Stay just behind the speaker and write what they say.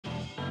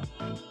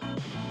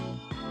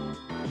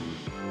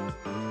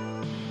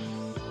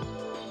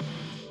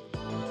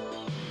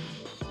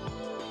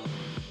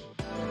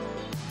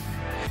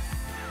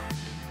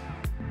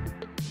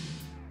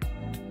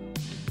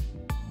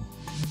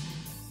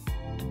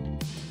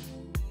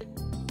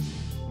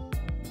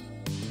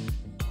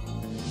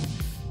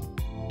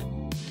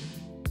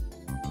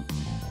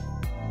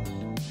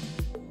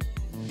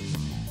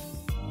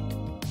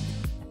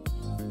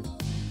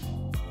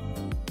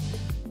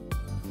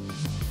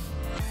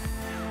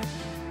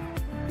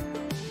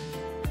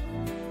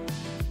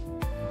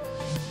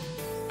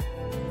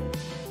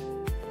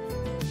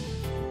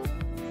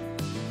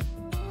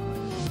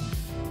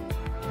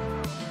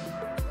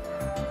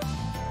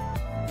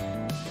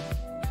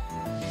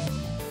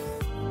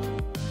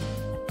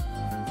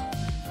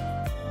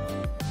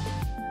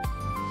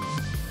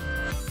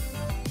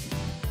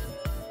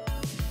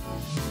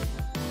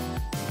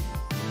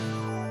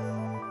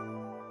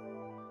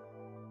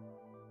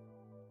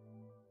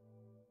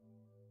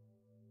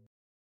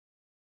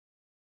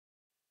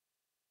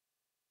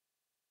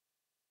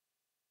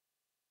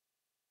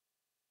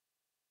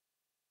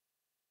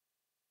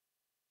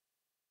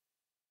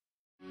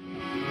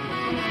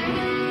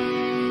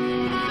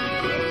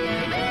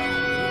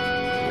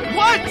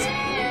What?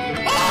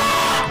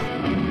 Ah!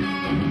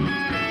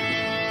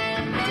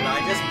 Did I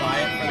just buy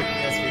it for the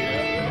PS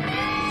Vita?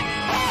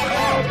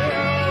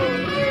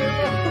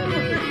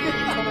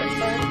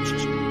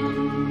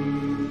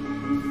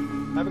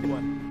 Have a good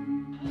one.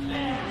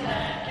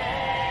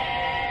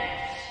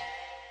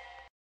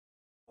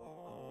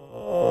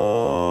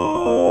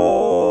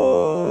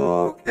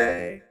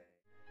 Okay.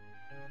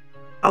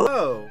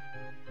 Hello.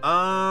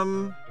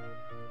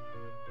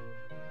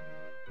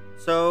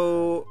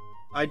 So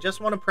I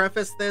just want to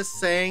preface this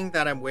saying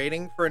that I'm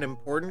waiting for an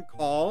important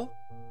call.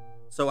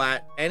 So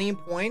at any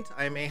point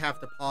I may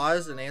have to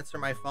pause and answer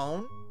my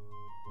phone.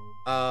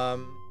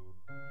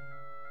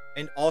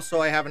 And also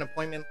I have an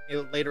appointment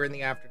later in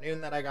the afternoon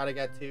that I gotta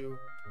get to.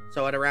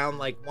 So at around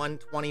like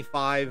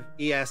 1:25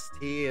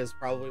 EST is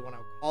probably when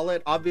I'll call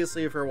it.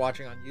 Obviously, if you're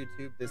watching on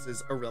YouTube, this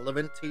is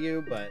irrelevant to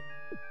you, but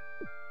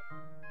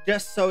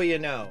just so you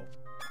know.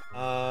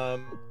 Oh,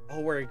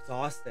 we're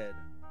exhausted.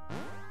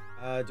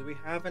 Do we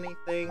have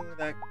anything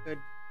that could...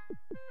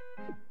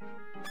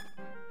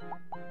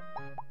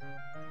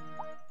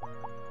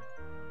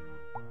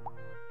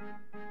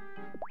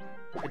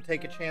 Could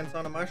take a chance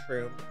on a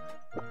mushroom.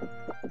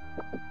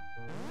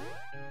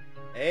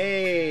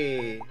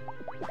 Hey!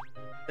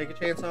 Take a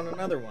chance on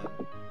another one.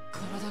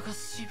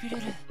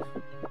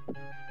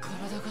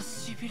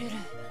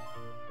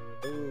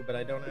 Ooh, but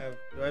I don't have...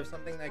 Do I have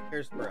something that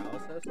cures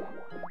paralysis?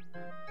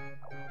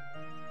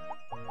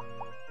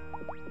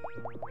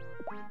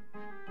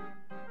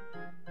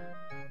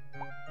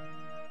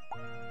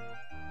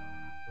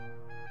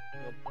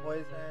 Heal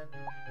poison.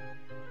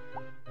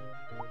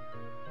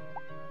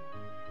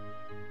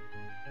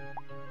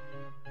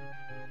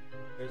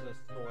 There's a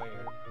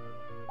Sawyer.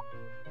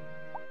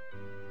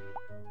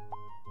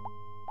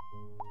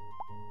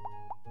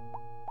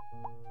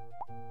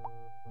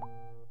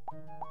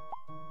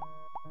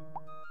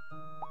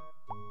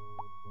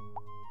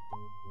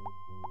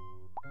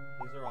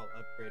 These are all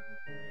upgrade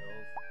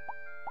materials.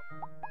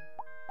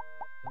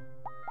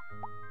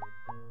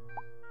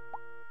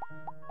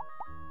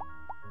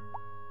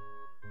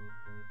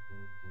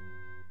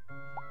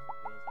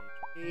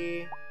 Heals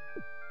HP.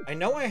 I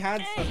know I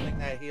had something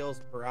that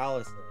heals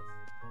paralysis.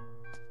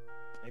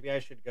 Maybe I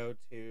should go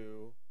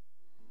to...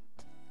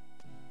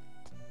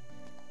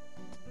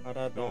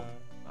 Harada.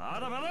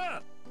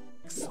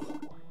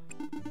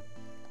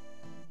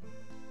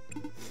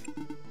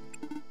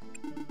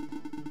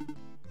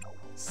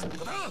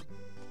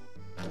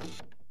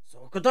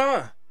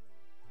 Sokoda!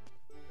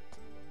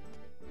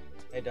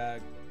 Hey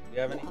Doug, do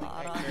you have anything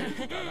that cures...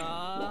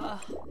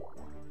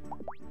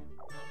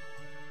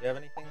 Do you have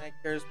anything that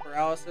cures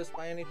paralysis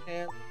by any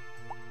chance?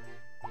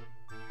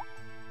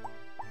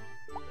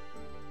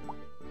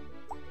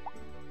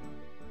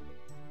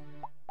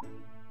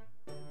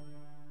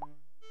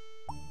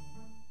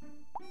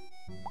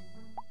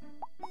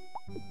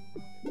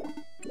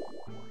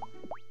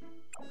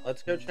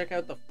 Let's go check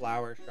out the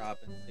flower shop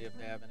and see if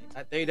they have any...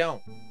 They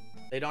don't.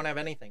 They don't have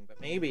anything, but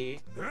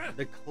maybe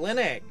the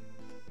clinic.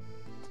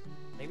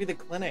 Maybe the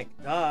clinic,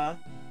 duh.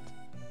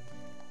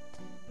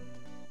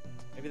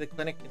 Maybe the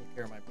clinic can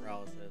cure my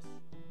paralysis.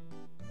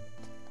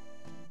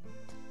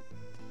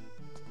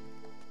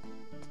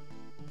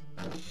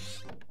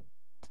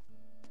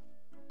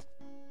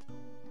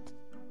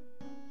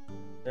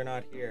 They're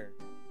not here.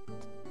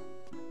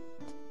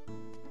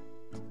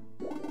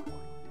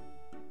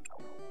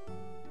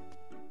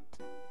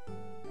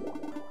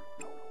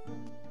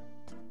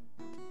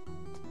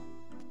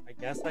 I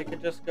guess I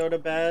could just go to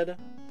bed.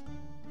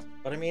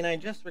 But I mean, I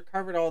just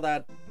recovered all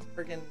that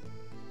freaking...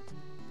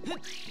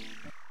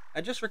 I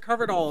just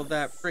recovered all of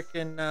that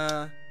freaking,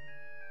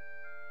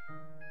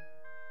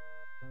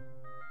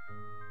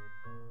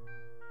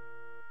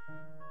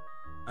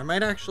 I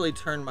might actually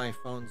turn my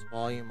phone's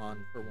volume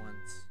on for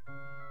once.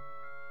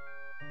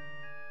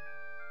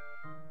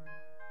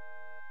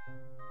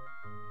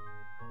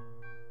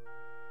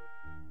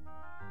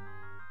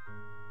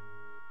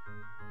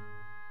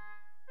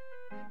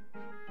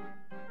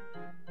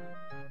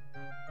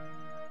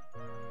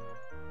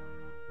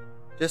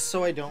 Just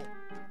so I don't...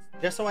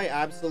 Just so I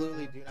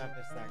absolutely do not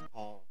miss that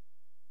call.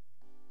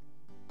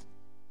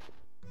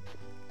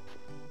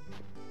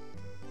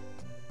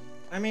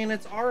 I mean,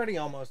 it's already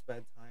almost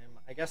bedtime.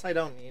 I guess I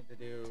don't need to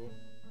do...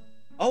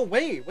 Oh,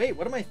 wait,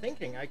 what am I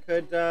thinking? I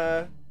could,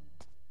 Ha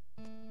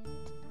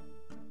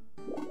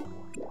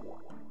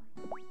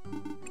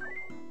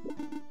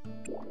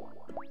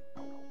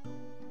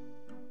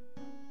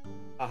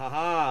ha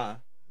ha.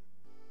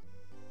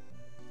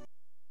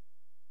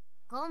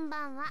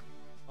 Konbanwa.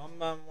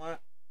 Konbanwa.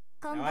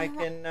 Now I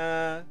can,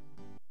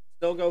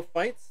 still go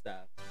fight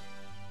stuff.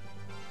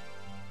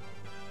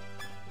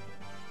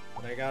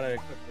 But I gotta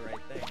equip the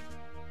right thing.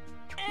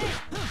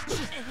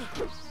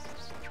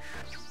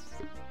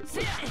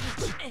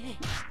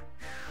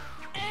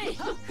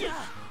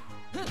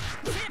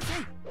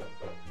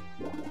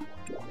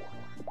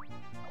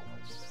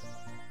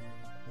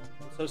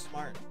 I'm so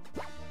smart.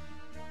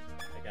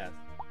 I guess.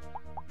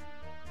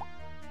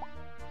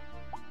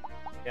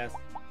 Yes,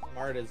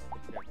 smart is the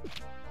trick.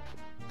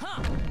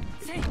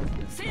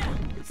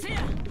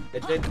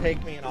 It did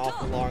take me an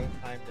awful long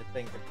time to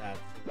think of that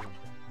solution.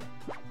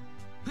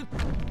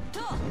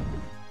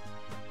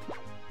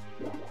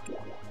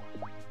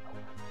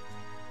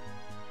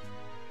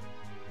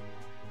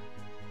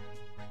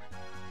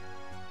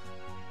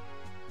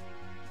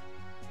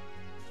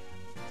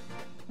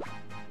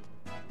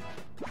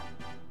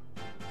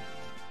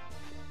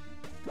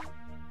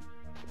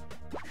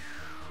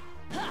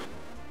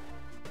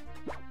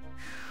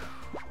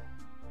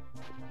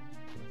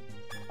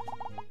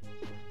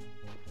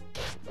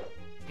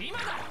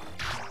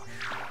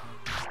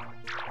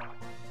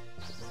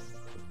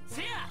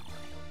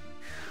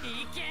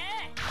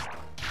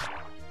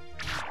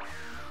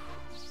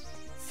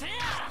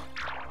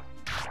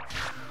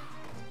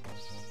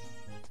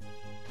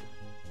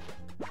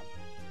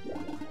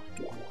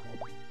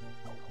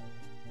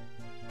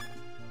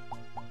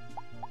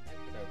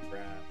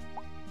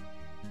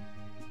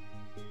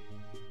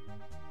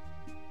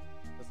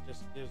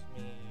 Gives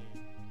me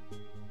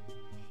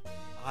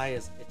eye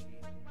is itchy.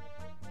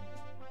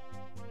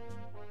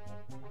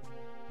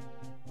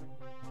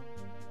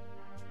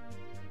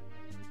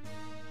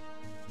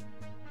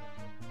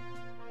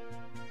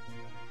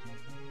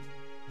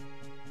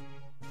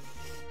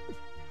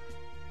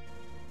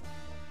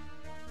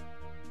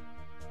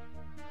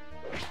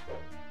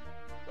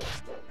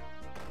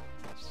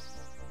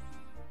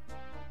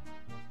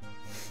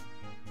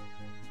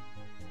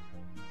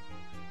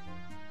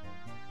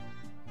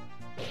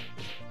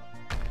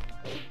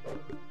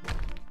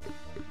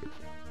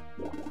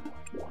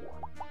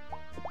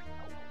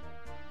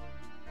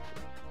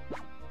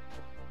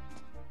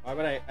 Why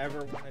would I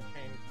ever want to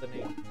change the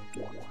name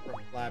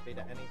from Flappy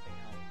to anything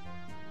else?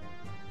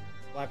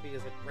 Flappy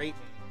is a great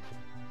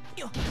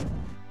name.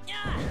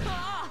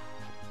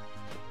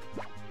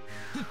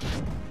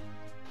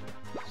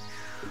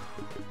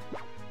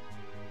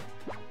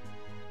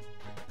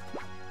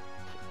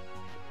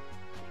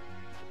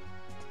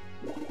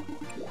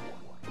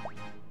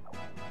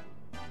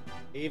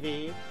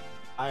 Evie,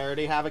 I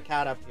already have a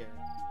cat up here.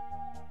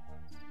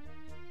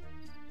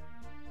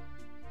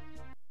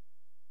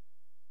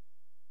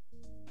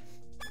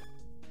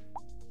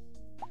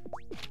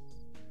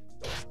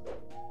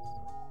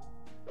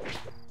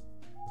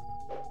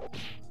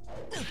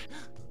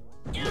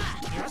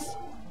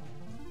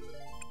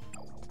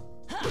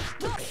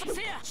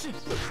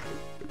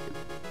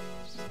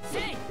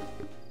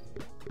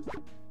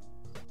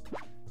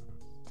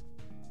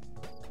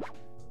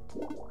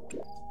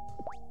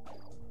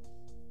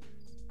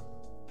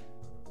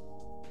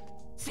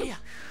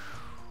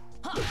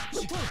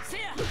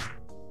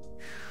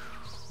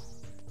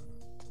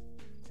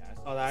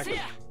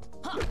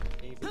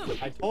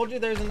 I told you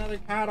there's another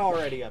cat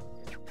already up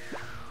here.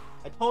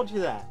 I told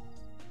you that.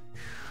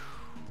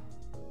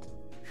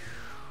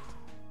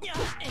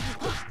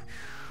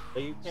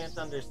 But you can't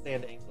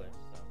understand English,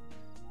 so,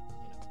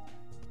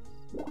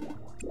 you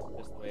know,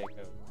 just the way it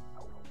goes.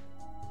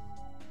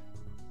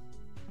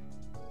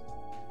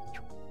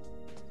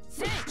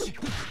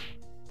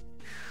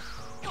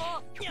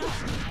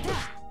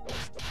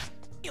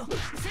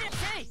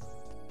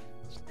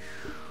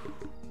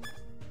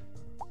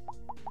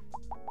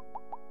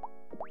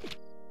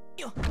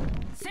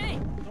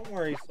 Don't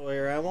worry,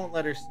 Sawyer, I won't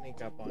let her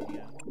sneak up on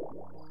you.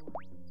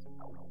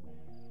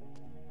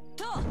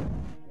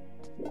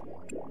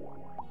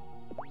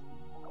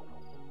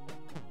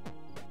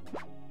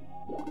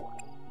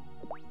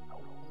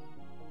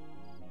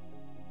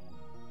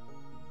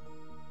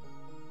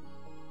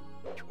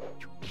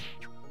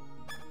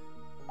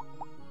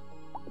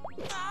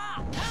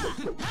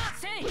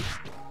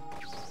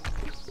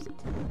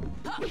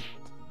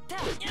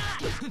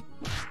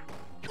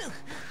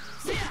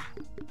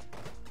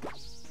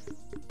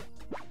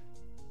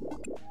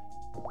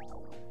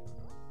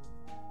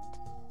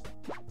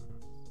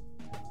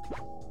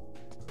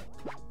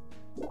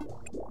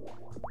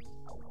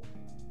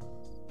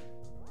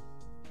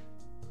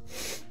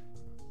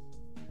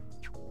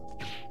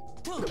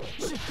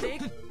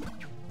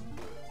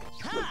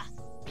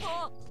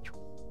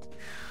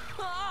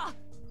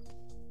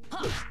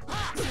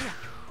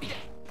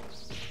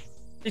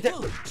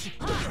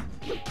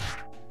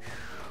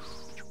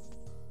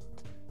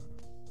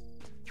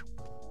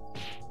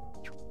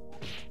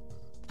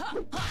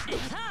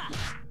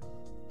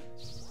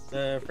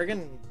 The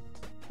friggin'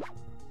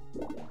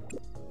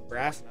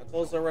 brass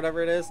knuckles or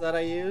whatever it is that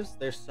I use,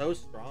 they're so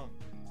strong.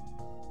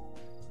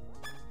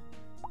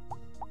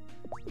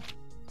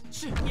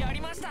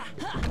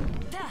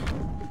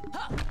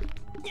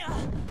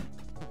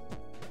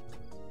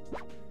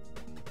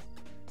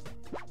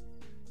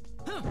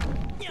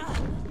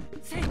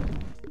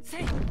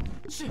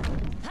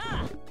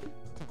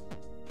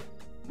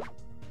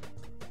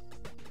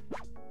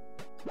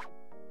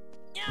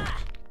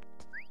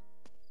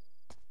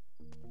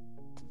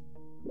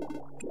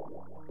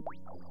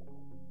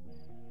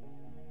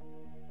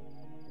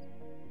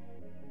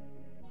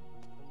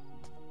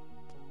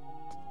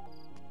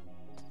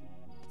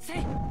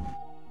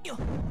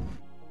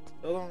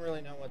 Still don't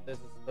really know what this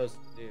is supposed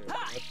to do.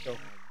 Let's go home.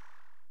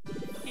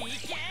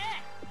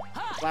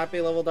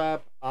 Flappy leveled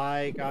up.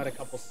 I got a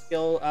couple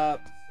skill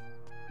ups.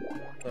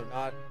 So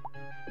not...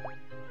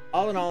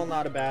 All in all,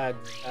 not a bad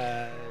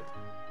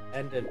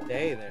end of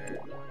day there.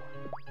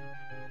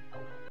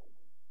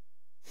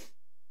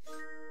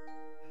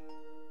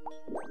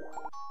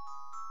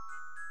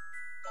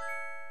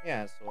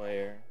 Yeah,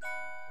 Sawyer.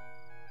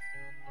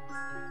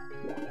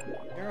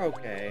 You're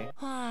okay.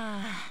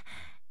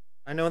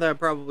 I know that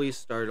probably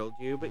startled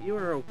you, but you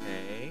are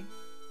okay.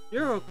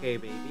 You're okay,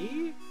 baby.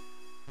 Yeah.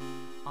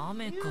 Oh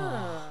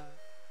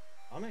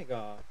my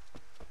god.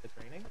 It's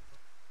raining?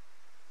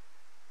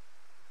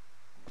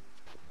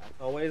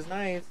 That's always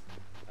nice.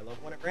 I love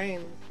when it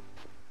rains.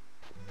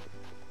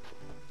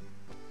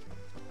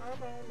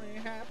 I'm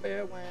only happy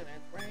when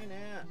it's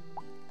raining.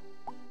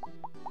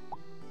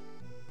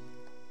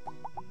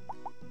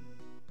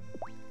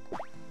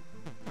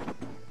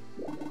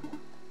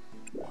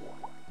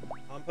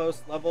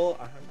 Compost level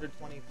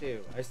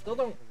 122. I still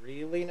don't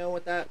really know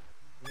what that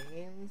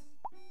means.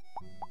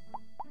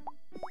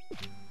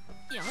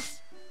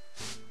 Yes.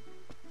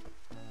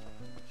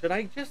 Should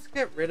I just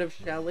get rid of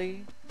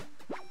Shelly?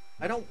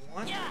 I don't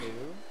want to.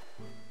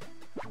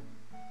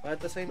 But at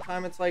the same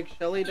time, it's like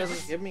Shelly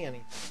doesn't give me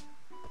anything.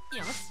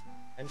 Yes.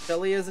 And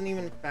Shelly isn't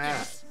even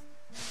fast.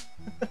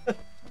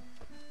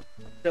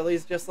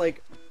 Shelly's just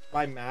like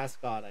my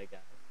mascot, I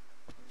guess.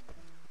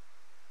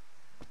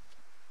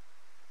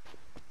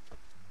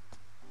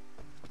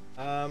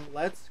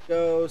 Let's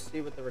go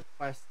see what the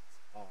requests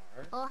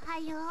are. おは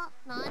よ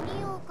う。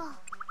何をか。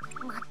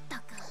まった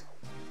く。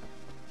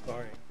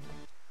 Sorry.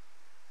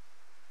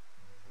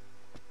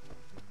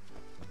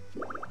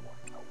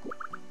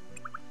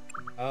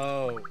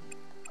 Oh.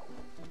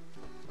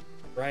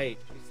 Right,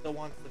 she still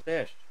wants the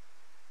fish.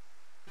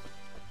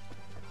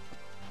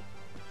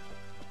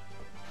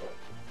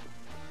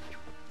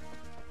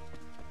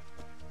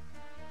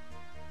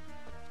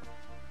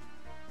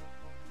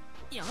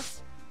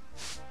 Yes.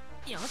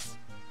 Yes.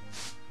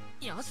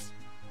 Yes.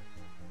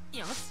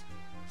 Yes.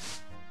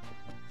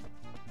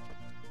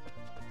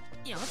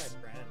 Yes.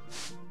 My friend.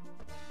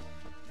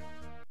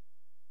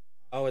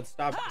 Oh, it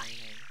stopped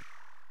raining.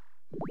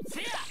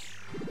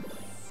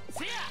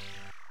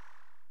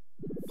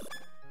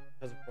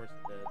 Because of course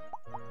it did.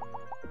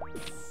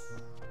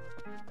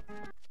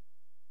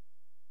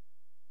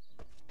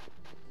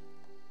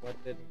 What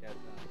didn't get done?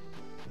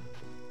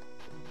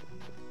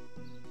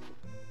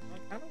 Well,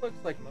 it kind of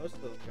looks like most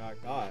of them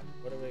got.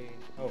 What do we...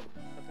 Oh,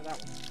 except for that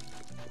one.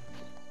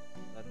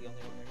 Is that the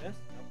only one we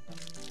missed? Nope,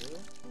 that's two.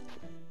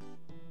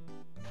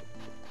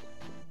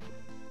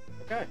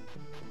 Okay.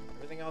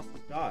 Everything else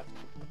is got.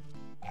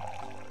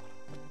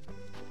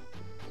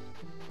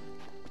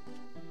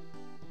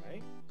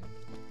 Right?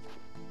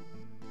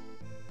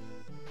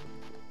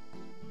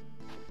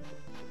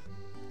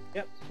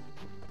 Yep.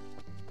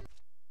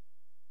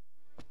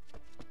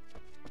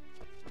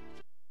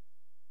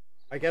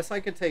 I guess I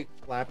could take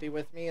Flappy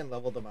with me and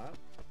level them up.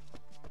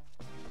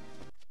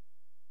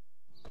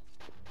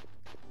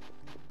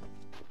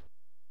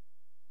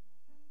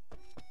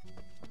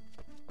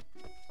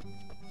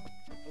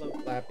 Hello,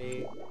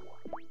 Flappy.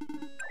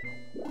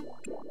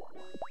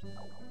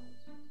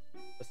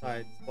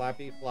 Besides,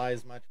 Flappy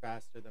flies much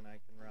faster than I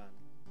can run.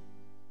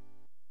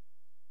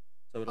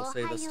 So it'll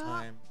save us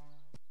time.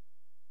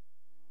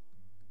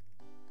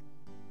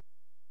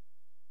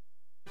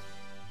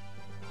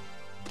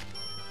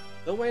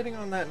 Still waiting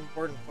on that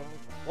important phone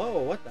call.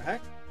 Whoa, what the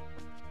heck?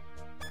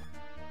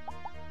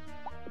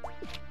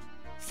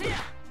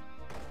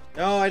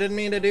 No, I didn't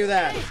mean to do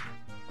that.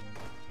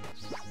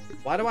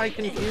 Why do I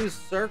confuse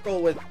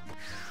circle with...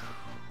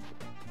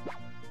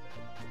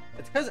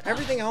 It's because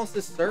everything else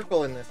is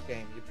circle in this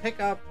game. You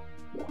pick up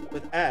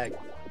with egg,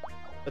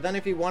 but then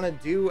if you want to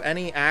do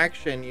any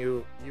action,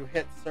 you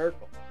hit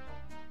circle.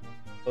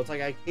 So it's like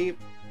I keep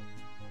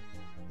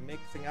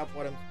mixing up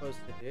what I'm supposed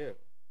to do.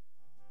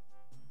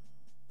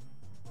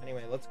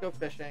 Anyway, let's go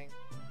fishing.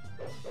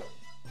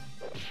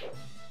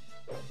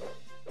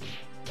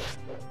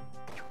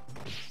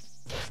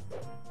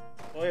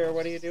 Sawyer,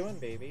 what are you doing,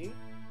 baby?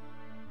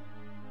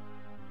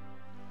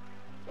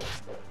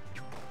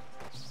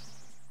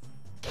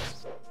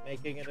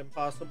 Making it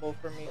impossible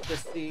for me to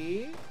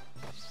see?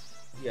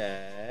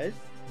 Yes.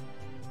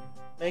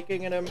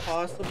 Making it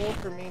impossible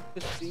for me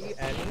to see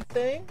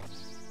anything?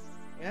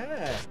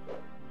 Yeah.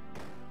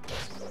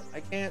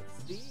 I can't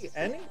see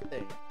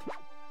anything.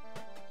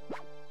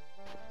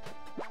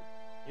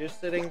 You're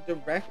sitting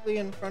directly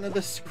in front of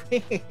the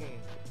screen.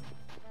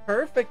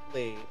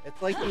 Perfectly.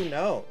 It's like you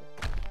know.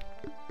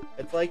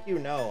 It's like you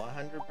know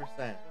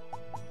 100%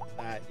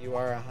 that you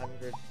are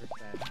 100%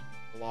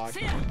 blocked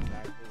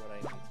exactly what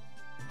I need.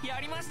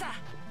 Yarimashita.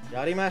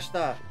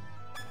 Yarimashita.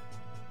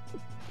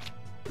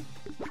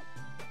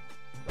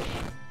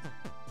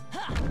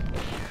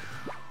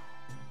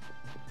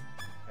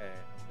 Okay,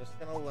 I'm just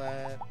gonna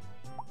let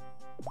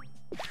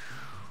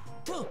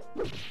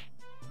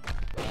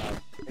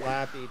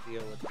Flappy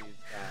deal with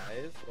these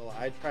guys while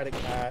I try to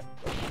catch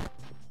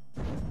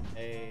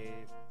a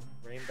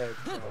rainbow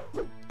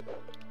trout.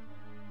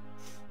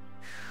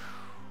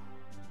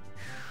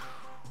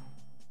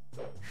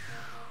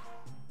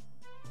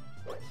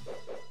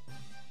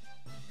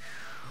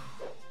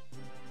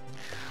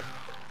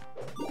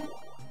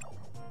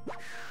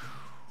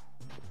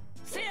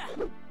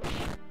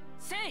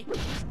 Say.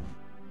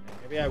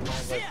 Maybe I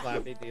won't let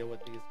Flappy deal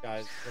with these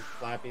guys because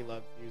Flappy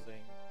loves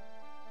using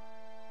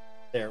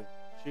their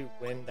shoot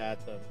wind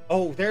at them.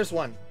 Oh, there's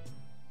one.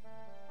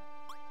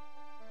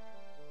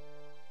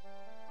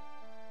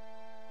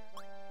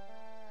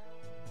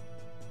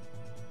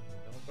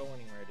 Don't go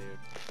anywhere, dude.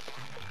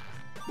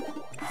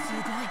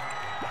 Sugoi.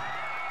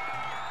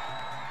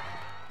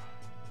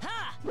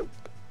 Ha!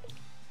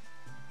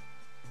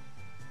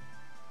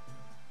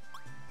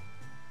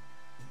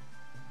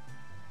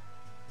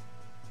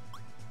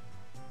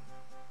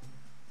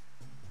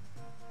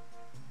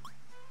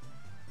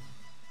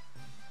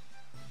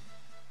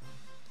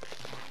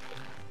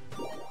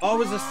 Oh, it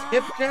was a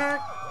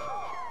skipjack?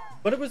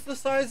 But it was the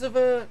size of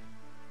a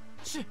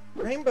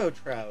rainbow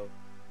trout.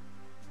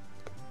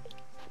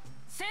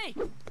 Say.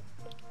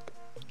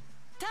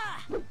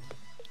 Ta.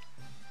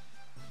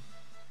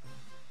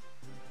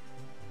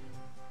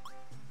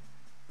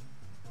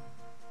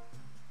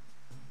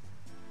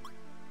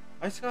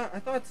 I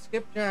thought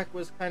skipjack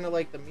was kind of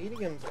like the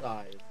medium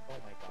size. Oh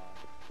my god.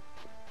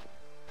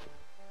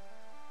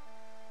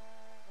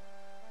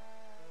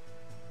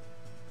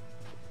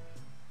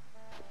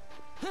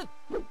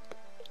 The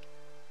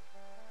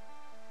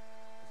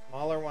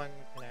smaller one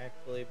can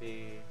actually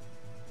be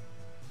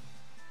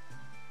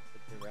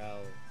the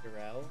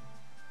Durell,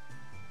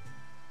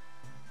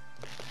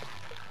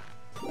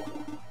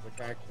 which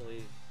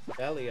actually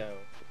Delio,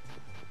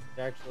 which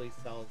actually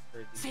sells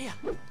for See ya.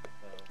 decent,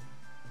 so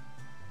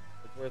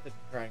it's worth it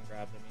to try and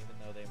grab them, even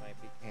though they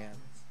might be cans.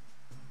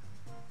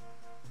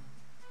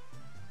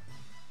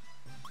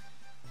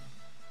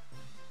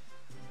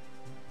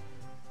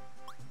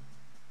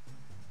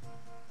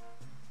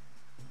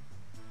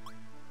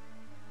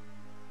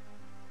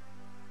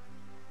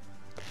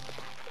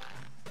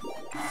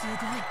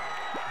 Sugoi.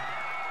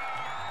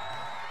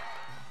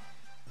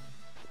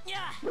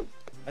 Yeah.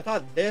 I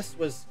thought this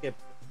was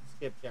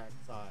skipjack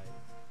size.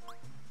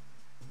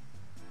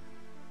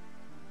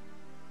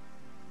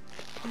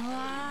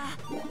 Ah.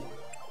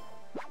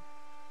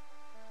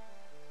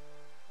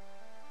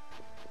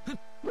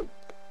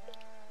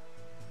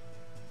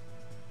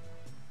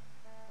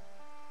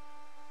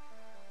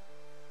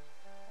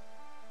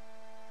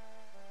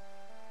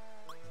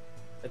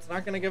 It's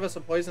not going to give us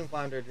a poison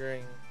flounder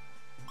during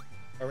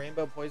a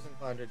rainbow poison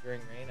flounder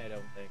during rain, I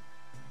don't think.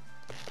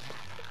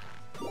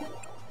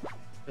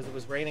 Because it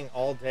was raining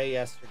all day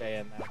yesterday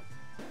and that's...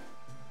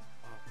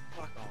 Oh,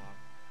 fuck off.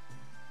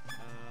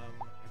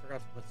 I forgot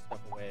to put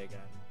stuff away again.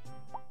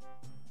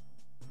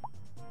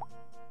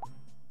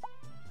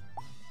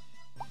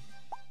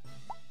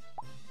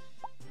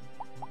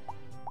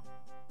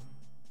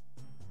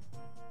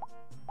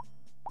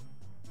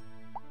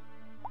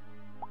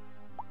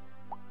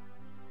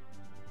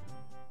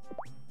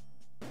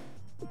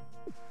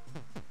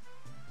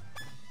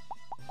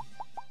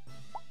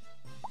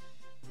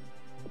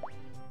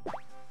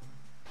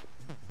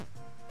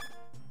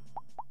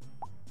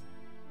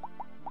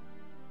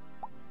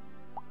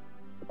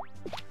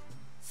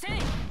 Say.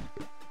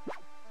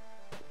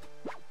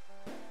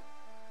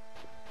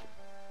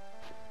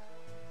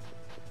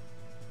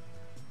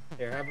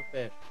 Here, have a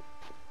fish.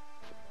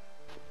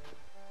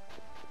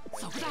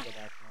 So Alright, good. gotta go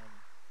back home.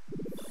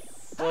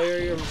 Sawyer,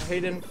 you're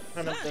right in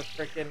front of the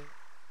frickin'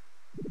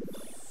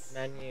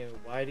 menu.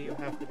 Why do you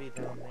have to be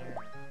down there?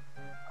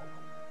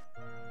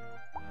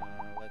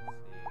 Let's see.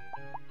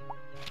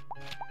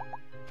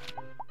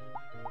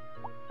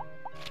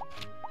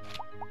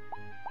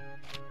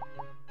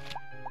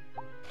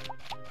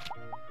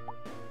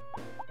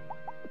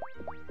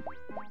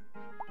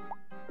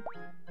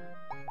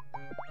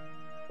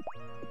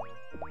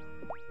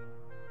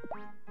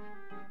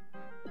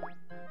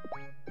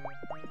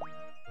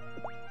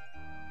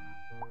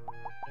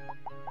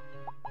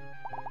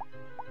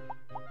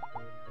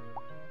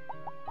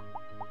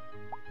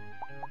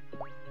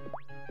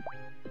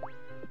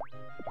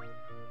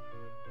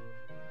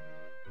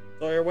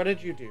 Sawyer, what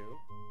did you do?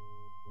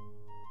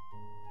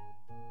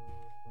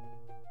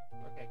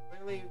 Okay,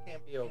 clearly you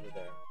can't be over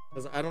there.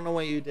 Because I don't know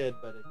what you did,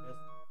 but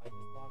I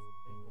just lost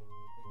the visual.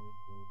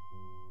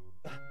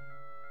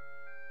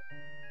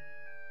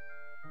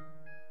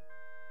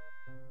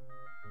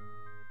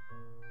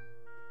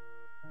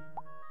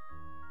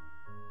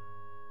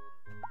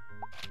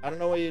 I don't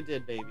know what you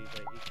did, baby,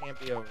 but you can't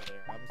be over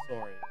there. I'm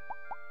sorry.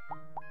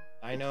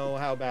 I know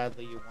how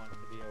badly you want to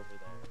be over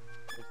there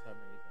for some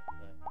reason,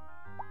 but...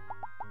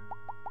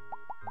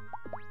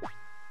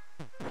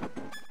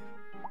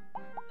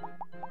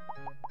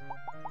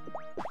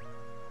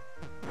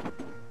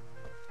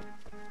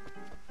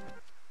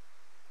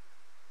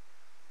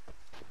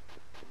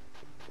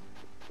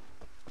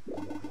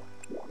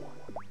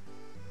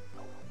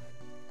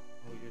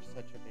 Oh, you're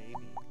such a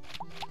baby.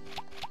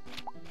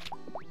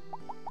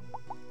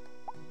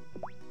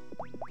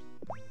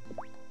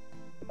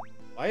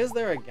 Why is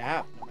there a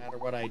gap no matter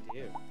what I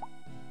do?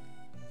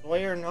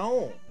 Sawyer,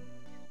 no!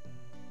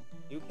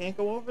 You can't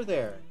go over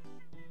there.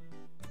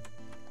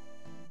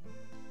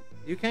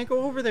 You can't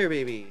go over there,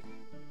 baby.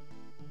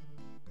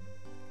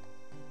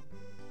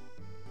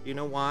 You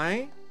know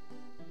why?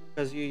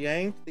 Because you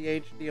yanked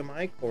the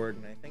HDMI cord,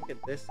 and I think it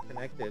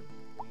disconnected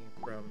me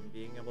from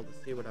being able to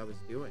see what I was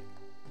doing.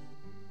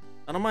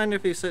 I don't mind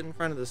if you sit in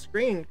front of the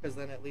screen, because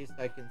then at least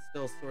I can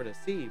still sort of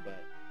see,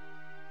 but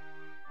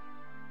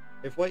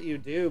if what you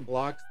do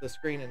blocks the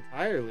screen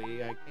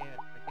entirely, I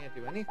can't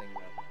do anything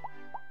about it.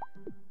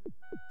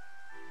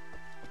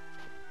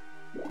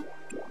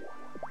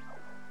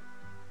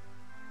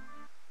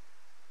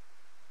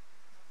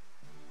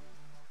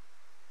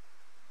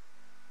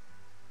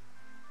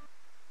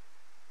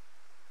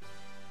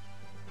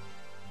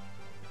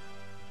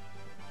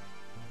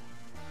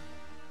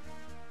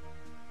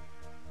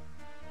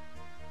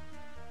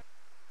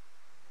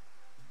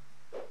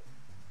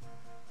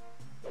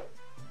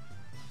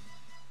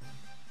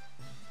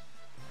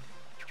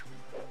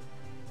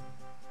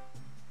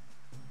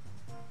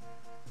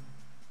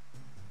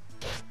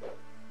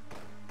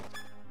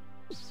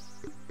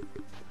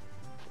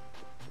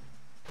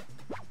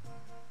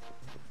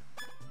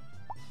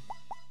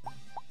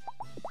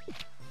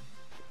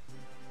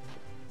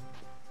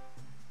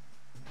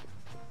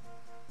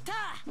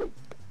 Ta!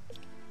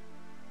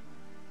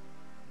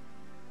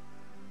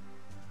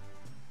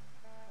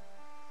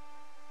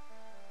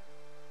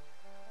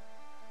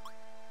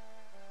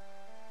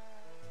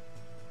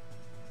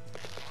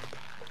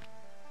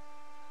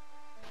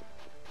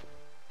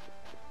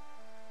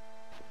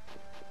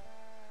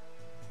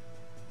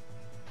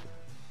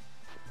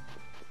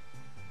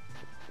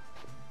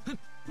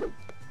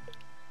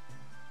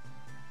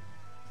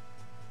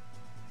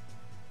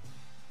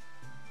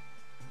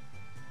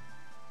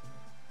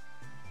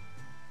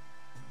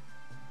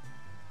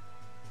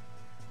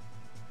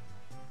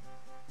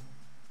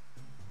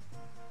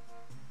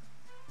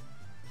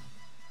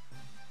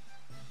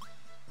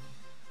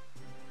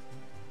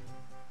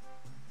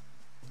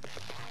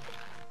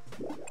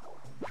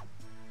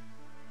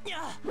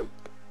 Yeah.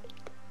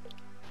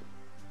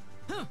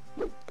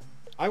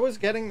 I was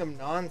getting them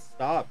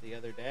non-stop the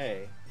other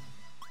day.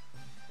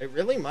 It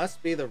really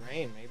must be the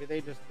rain. Maybe they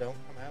just don't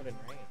come out in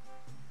rain.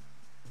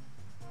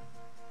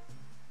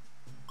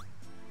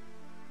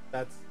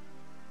 That's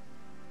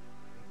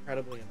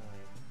incredibly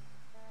annoying,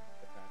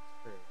 if that's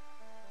true.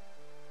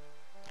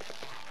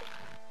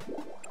 Oh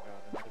my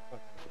god, another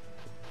fucking...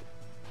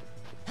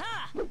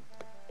 Ha!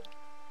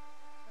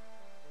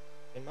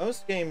 In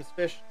most games,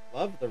 fish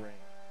love the rain.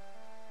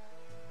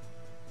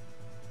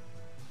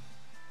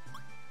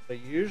 So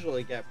you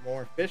usually get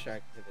more fish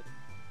activity.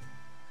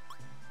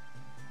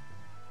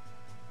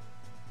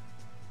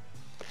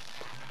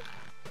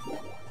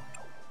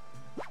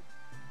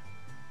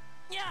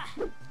 Yeah.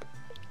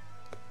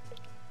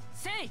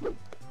 Say.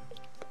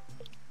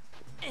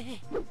 Eh.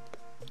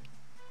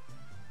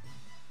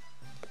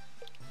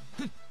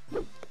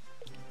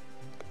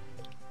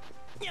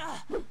 Yeah.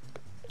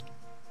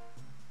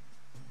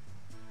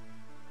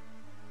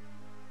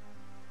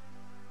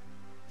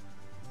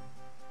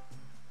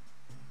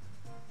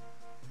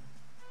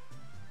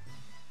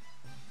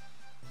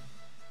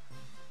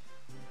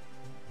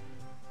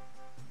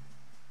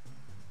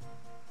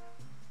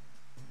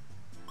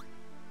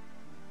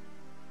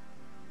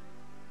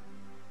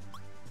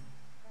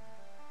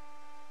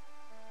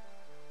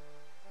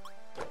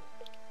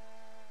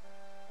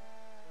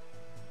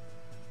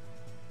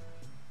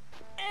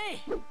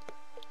 Hey.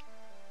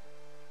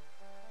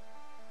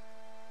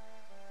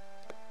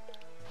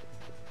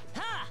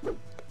 Ha.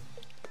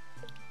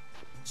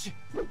 Sh.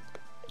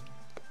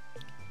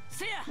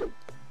 See ya.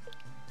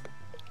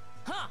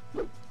 Ha.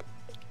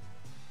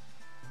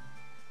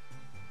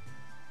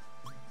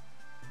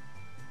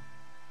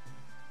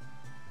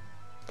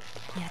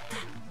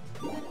 Yatta.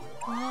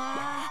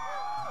 Wow.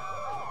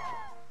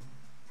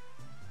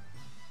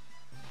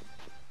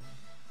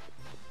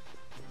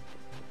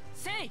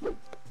 Say.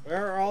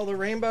 Where are all the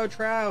rainbow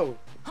trout?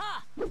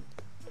 Ha.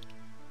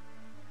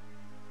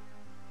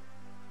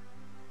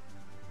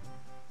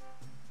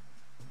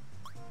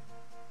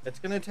 It's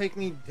gonna take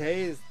me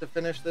days to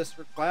finish this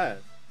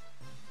request.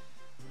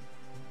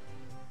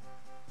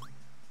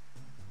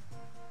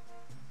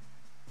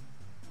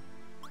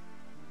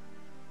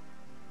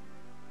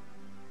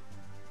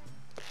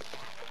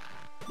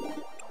 Oh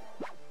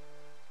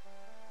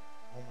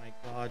my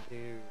god,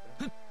 dude.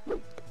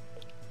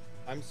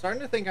 I'm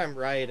starting to think I'm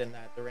right in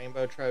that the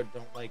rainbow trout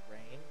don't like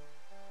rain.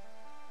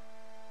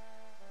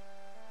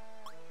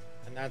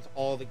 And that's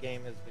all the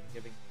game has been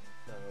giving me,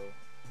 so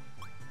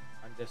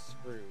I'm just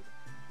screwed.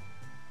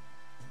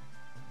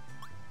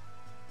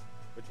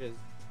 Which is,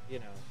 you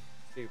know,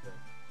 stupid.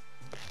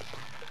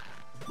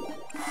 すごい。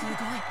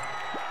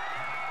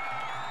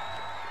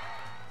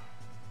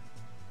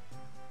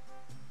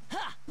は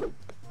っ。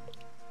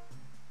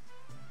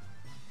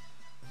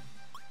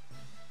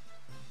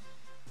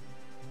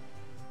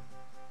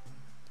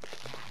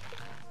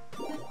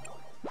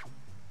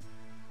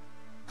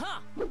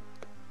はっ。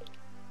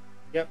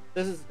 Yep,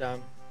 this is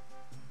dumb.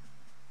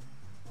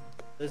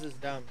 This is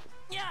dumb.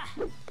 Yeah.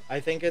 I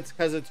think it's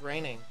because it's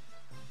raining.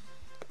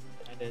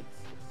 And it's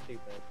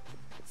stupid.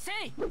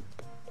 Say.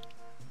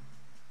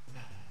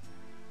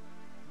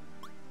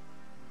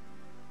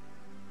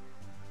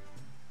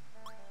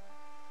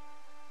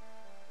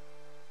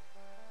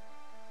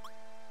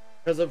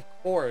 Because of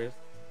course,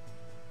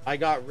 I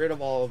got rid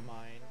of all of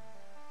mine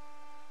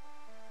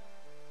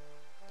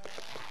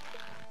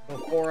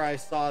before I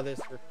saw this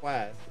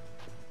request.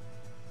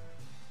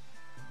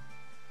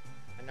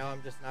 And now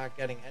I'm just not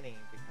getting any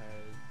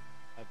because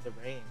of the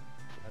rain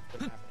that's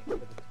been happening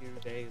for the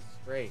 2 days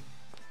straight.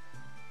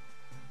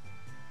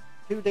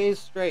 2 days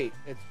straight,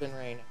 it's been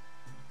raining.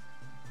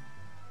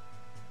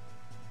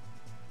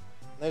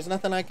 And there's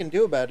nothing I can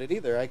do about it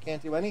either. I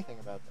can't do anything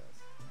about this.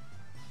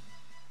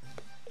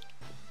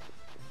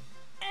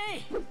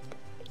 Hey!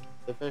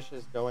 The fish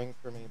is going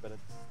for me, but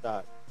it's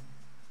stuck.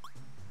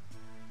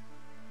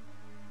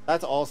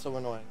 That's also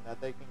annoying,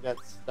 that they can get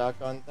stuck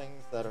on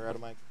things that are out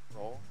of my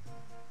control.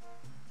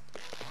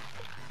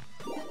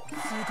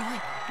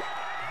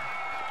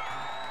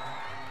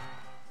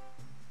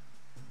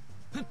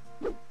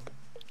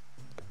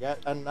 Yet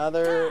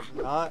another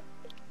not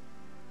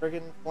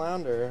friggin'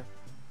 flounder.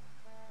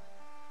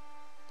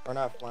 Or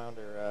not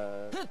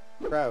flounder,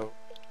 trout.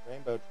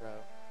 Rainbow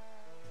trout.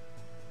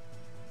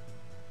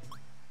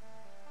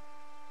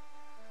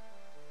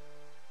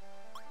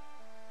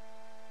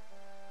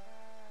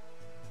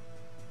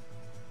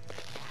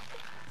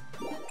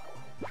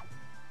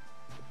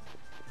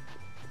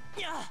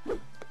 Yeah!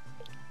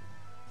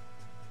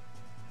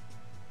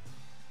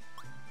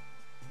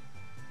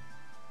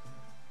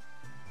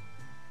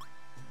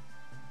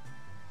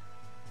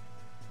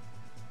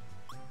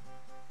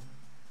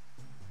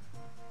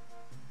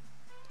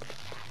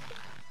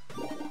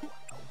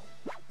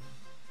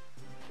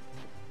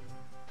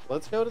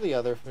 Let's go to the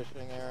other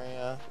fishing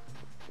area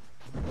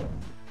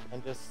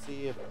and just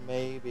see if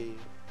maybe...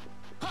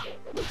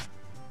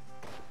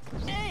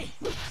 Hey!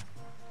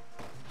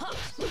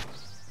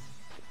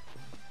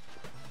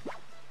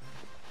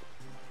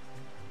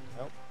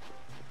 Nope.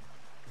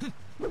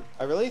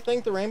 I really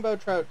think the rainbow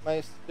trout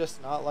might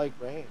just not like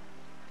rain.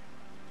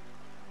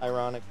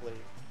 Ironically.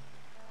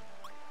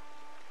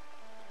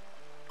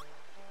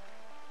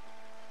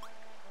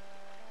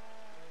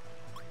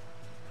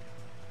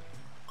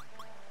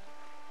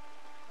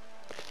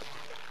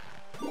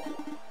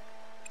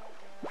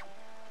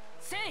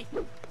 Say!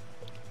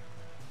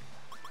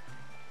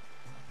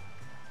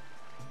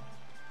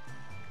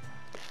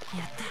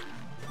 Yatta.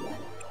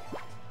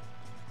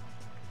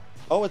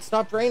 Oh, it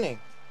stopped raining.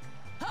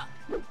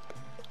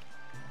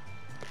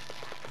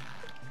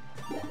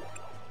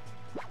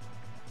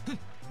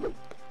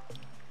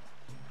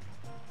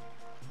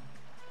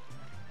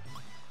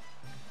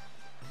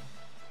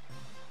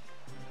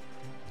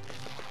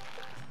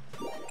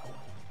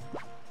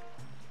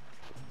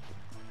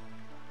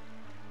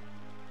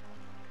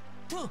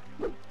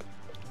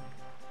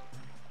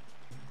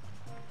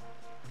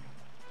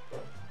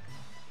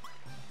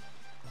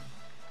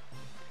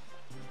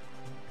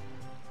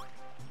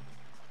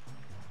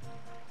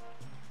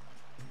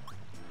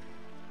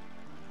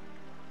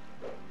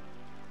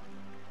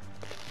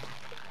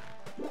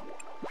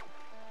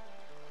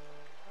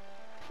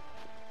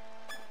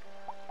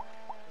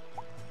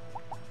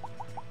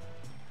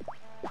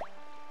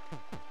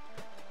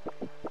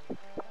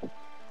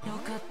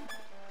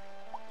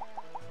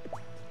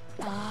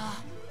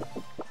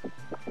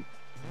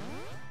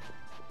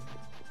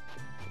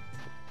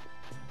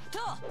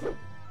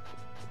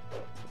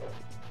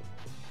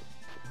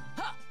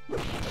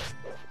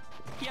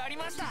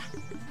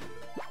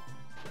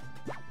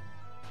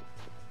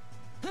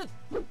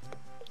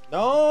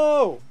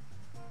 No!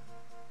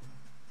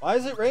 Why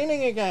is it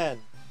raining again?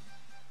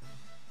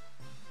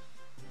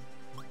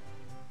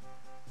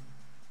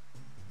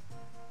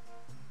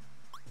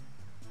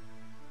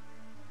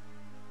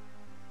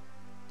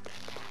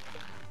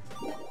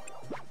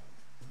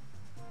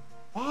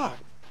 Fuck.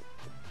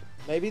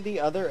 Maybe the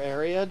other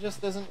area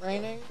just isn't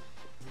raining?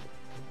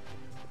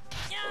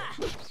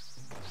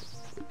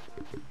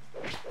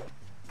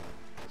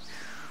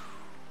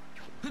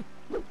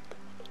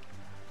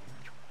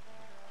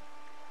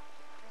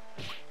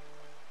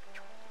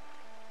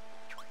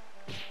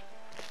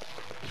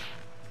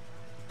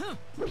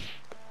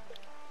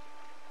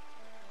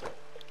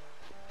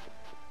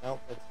 Nope,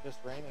 it's just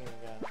raining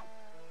again.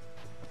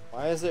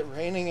 Why is it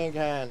raining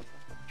again?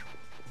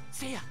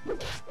 See ya.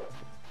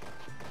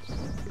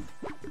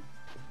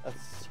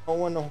 That's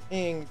so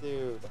annoying,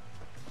 dude.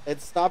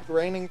 It stopped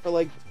raining for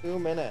like 2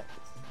 minutes.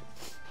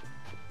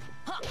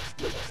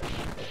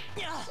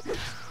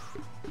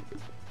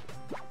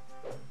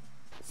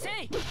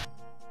 Say.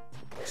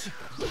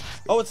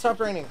 Oh, it stopped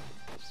raining.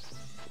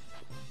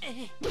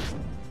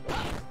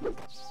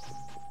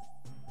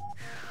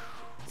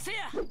 See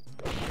ya.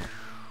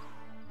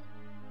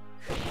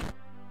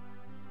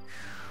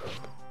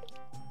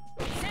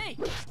 Say.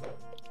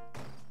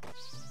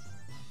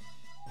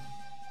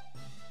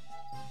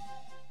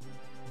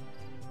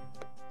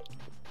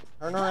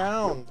 Turn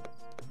around.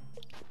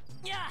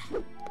 Yeah. Oh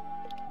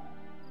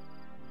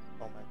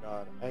my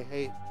god, I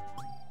hate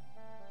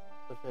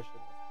the fish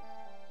in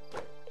this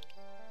game.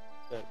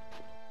 Good.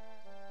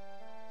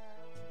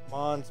 Come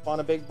on, spawn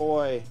a big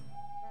boy.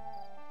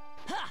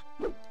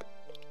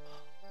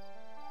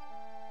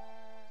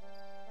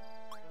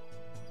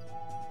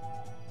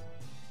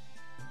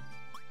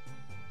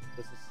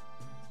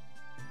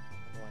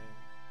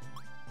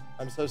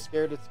 I'm so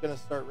scared it's gonna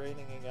start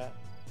raining again.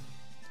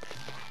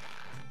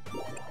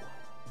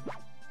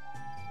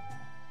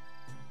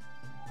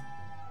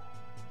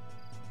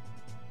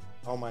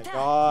 Oh my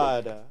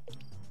god.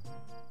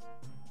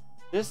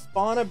 Just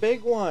spawn a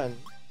big one.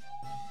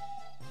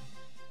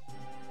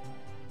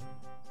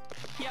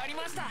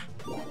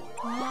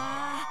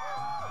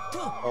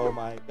 Oh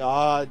my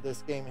god,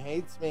 this game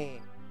hates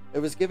me. It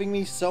was giving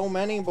me so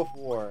many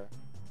before.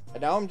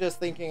 And now I'm just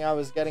thinking I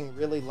was getting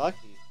really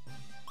lucky.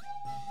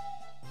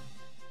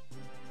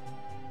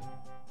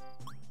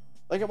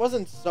 Like, it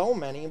wasn't so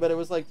many, but it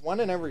was like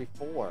 1 in every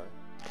 4.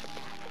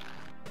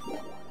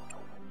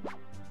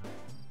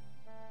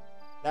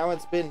 Now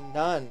it's been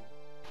none.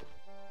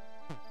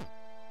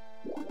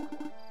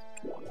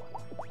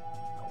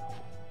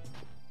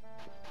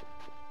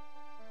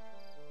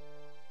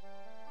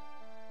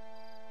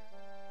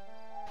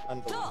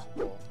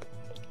 Unbelievable.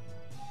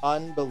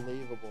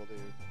 Unbelievable,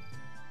 dude.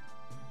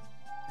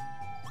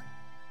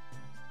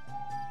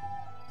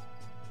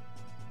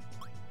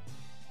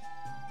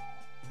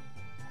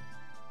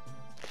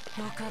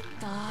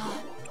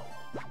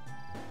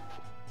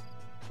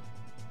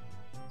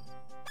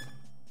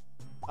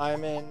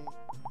 I'm in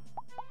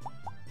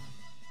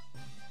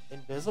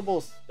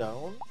Invisible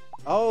Stone?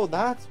 Oh,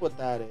 that's what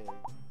that is.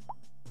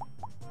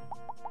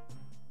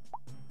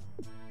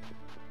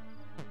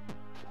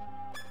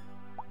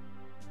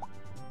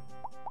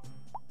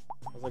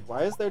 I was like,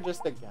 why is there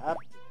just a gap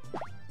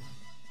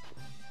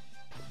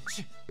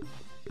here?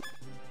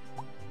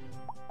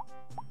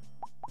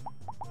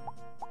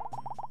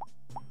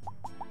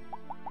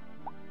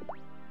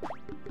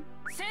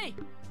 Say!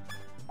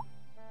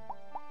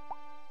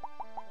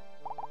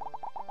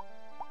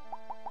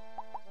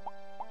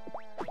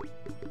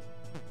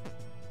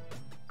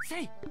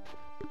 Say!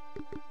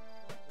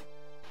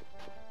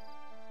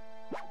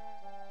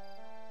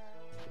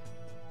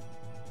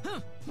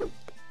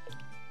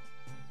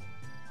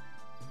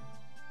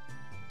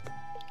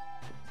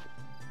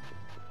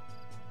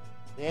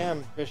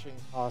 Damn, fishing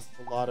costs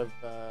a lot of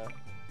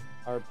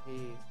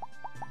RP.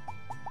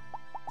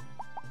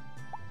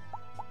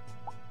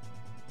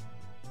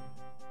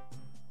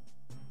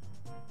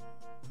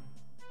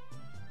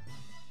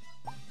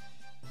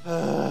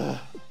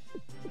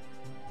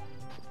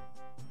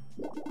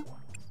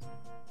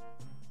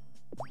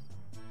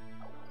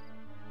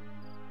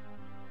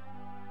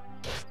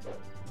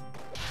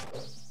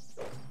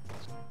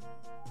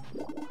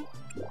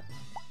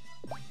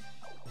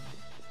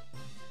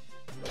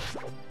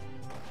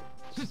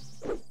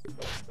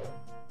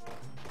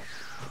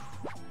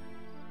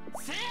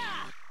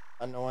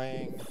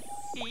 Annoying.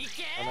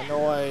 I'm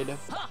annoyed.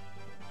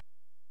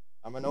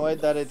 I'm annoyed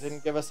that it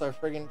didn't give us our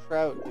friggin'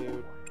 trout,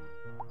 dude.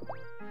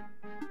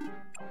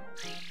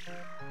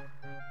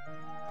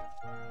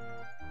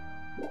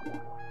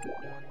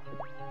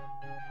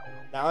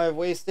 Now I've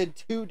wasted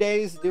 2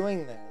 days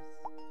doing this.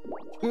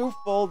 2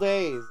 full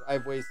days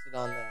I've wasted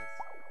on this.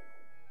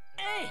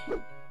 Hey!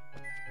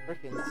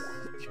 Frickin'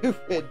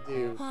 stupid,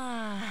 dude.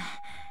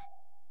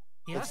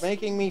 Yes. It's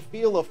making me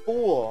feel a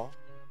fool.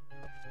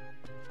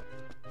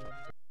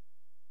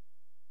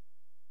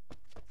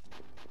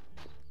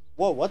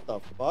 Whoa, what the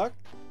fuck?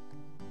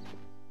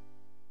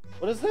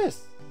 What is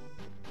this?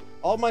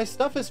 All my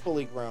stuff is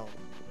fully grown.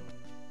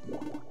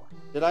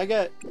 Did I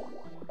get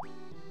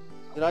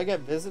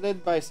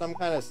visited by some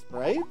kind of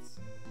sprites?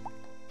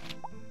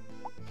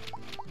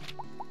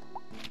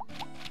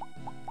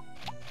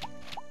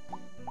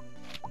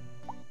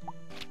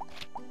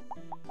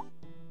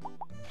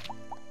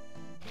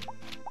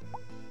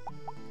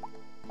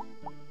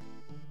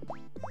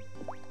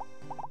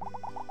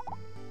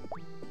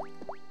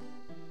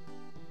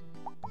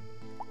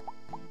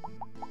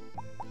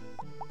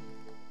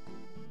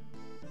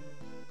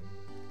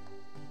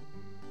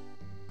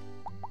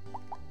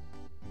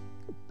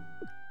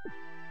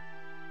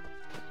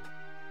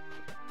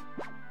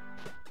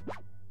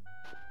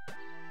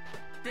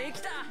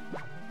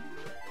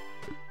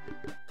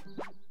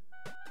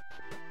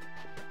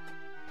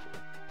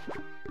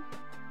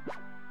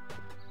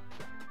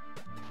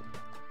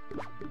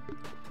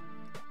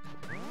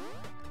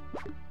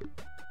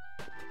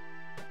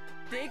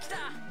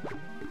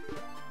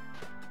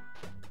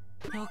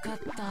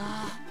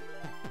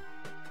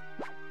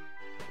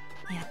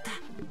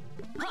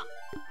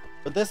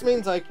 But this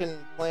means I can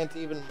plant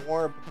even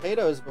more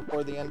potatoes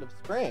before the end of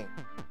spring.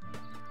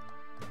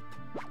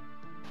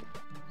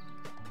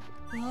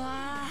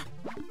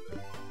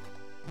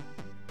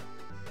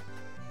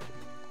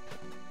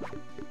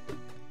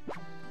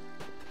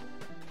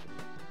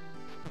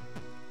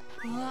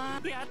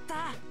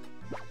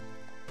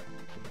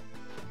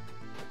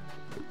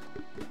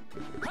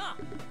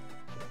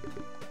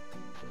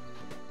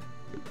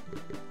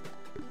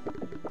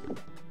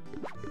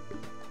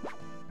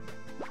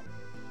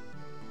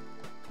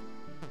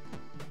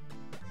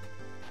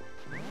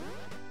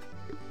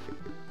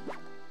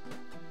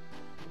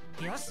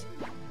 Yes.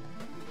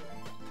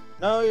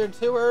 No, you're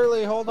too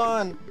early. Hold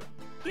on.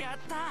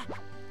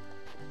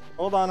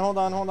 Hold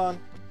on.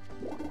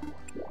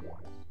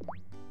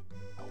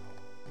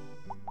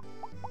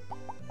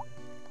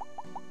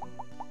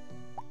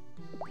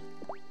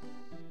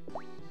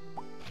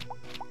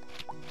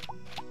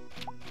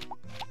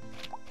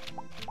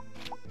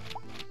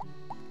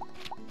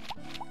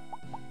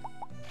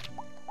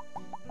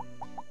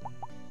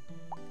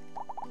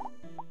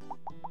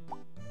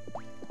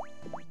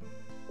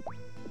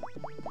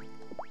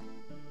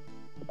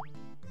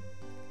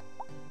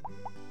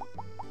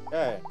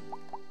 Okay.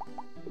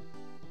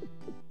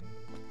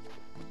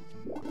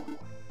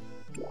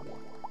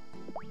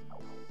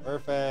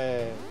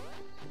 Perfect.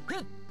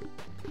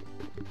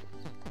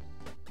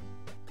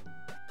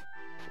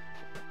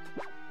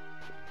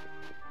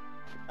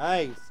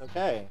 Nice,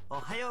 okay. お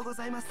はようご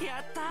ざいます。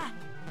やった。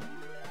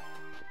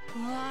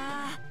う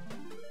わー。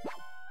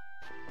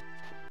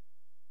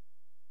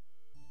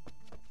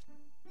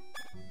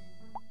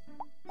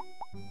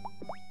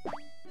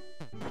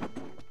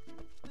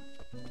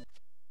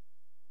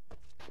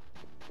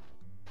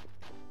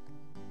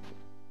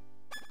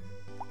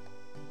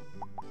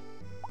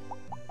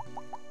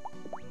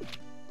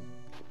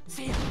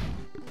せや。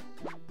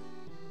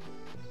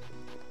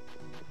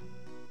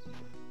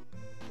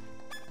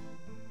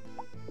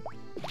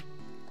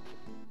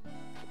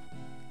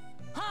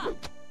はあ。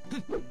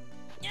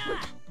や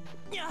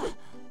あ。やあ。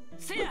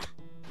せや。は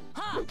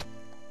あ。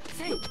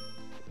せい。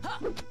は。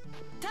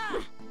た。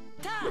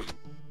た。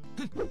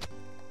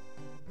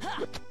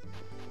は。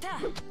た。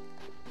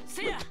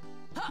せや。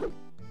は。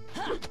は。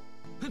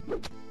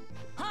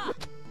は。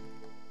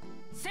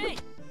せい。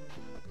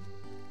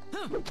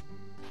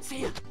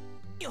せや。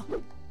よ。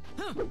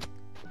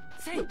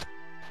せい。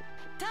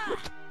た。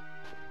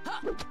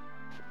は。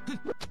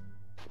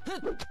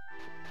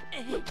え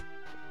い。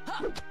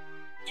は。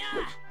や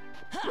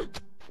あ。は。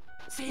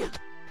せや。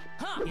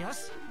は。よ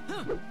し。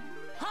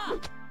は。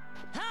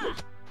は。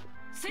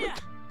せや。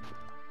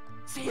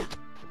せや。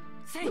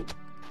せい。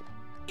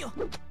よ。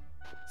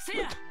せ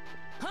や。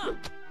は。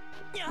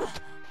や。は。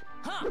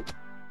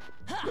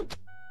は。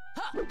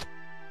は。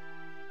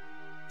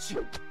しゅ。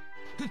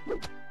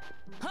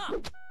は。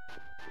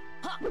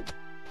は。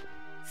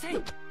せ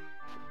い。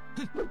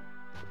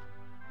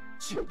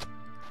しゅ。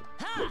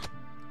は。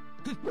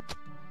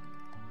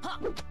は。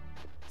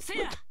せ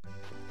や。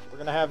We're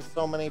gonna have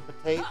so many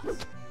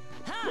potatoes.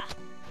 は。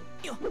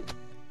よ。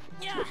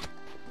や。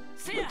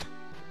せや。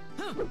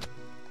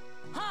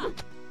は。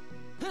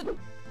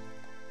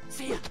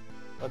せや。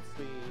 Let's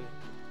see.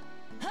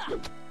 は。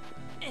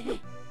えい。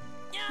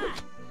や。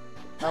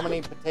 How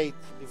many potatoes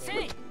do we Say.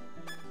 need?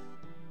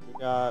 We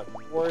got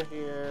 4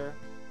 here.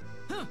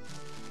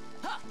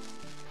 は。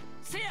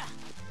せや。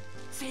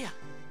せや。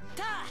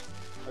た。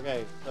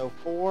 Okay, so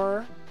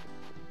 4.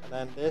 And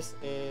then this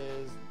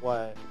is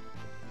what?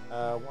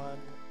 1,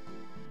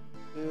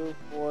 2,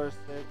 4,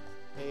 6,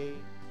 8,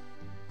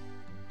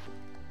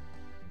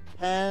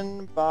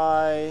 10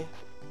 by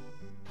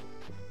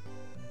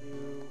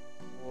 2,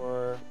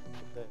 4,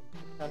 6.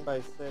 10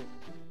 by 6.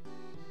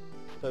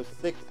 So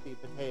 60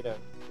 potatoes.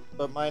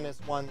 But minus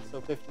 1,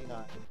 so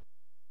 59.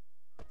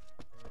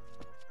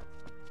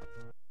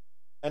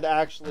 And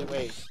actually,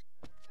 wait.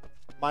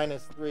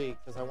 Minus 3,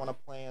 because I want to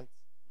plant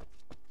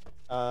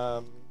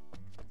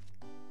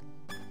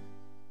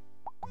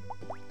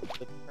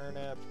the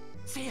turnip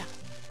せや。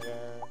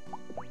 there.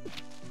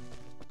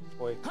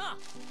 Boy. は。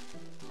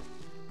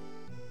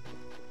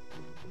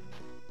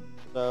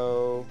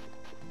 So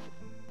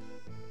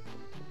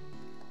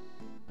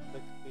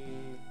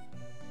 60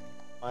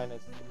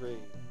 minus 3.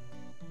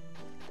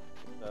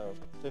 So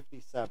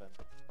 57.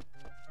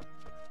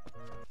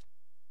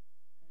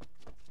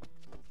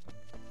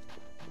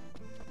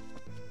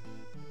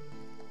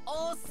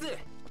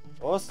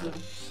 Awesome.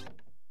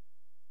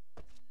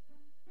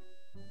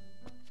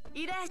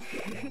 いら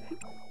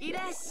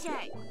っし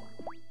ゃい。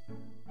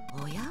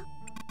おや？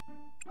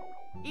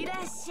いらっ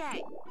しゃ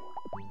い。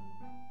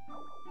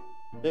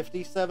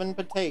 57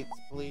 potatoes,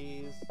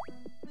 please.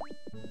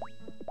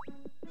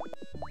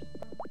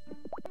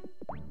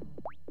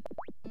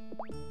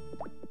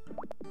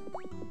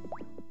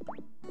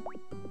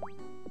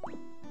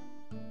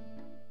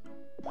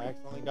 I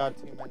accidentally got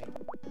too many.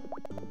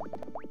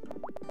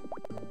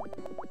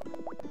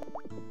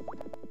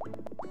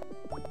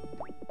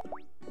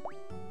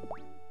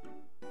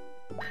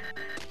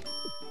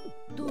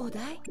 どう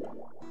だい？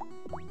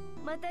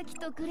また来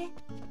とくれ。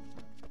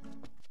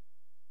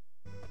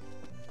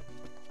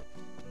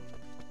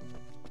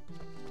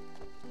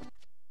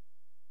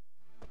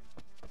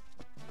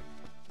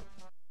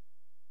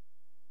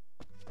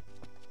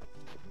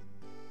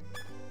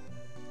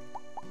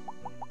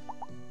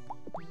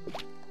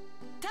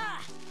た。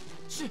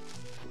しゅ。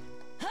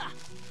は。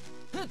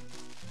ふ。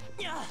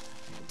や。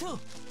と。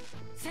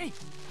せい。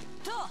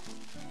と。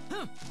ふ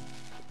ん。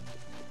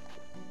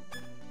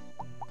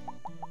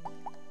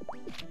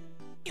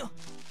よ。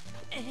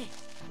えい。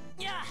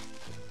や。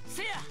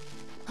せや。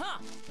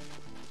は。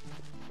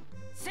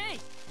せい。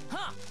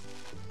は。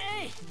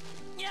え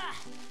い。や。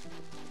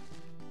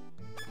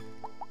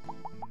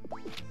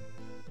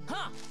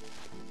は。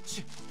し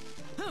ゅ。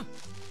ふん。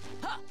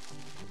は。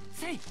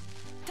せい。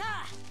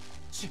た。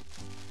しゅ。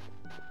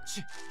し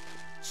ゅ。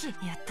しゅ。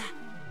やった。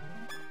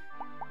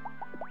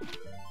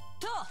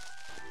と。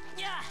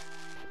や。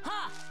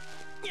は。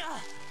や。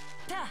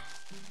た。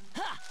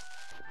は。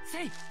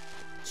せい。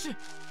しゅ。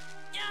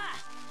や。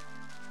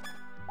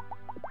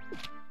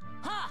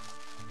は。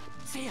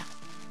せや。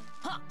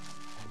は。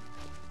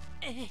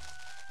えい。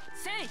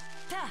せい。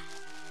た。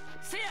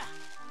せや。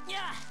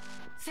や。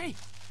せい。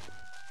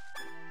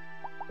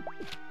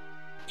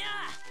や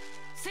あ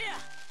せや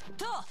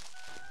と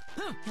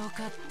よ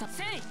かった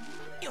せ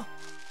いよ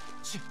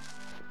し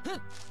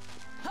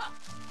は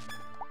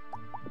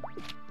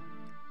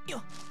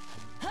よ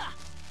は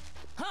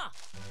は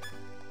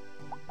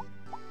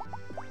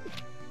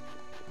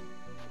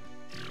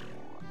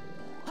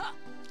は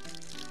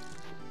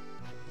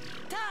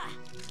た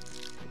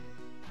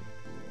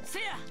せ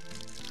や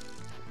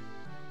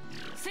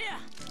せや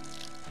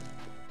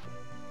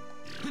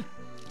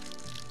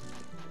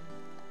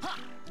は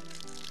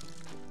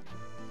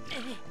え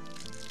い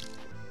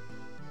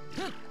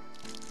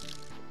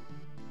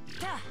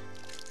た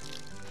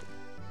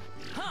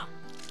は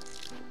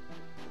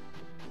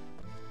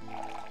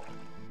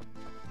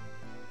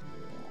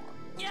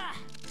や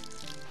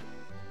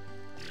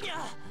や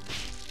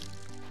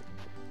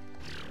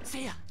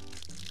せや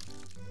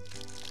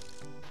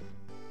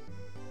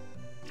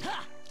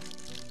は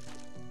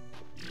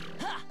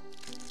は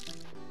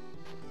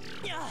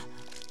や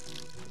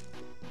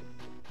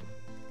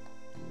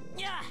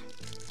や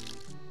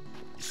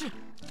し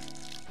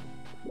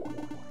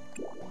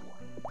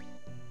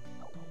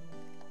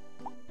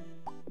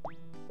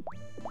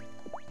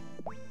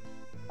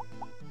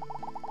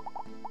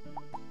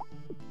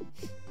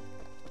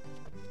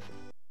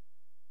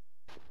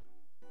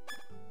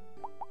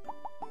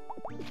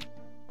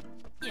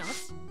よ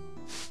し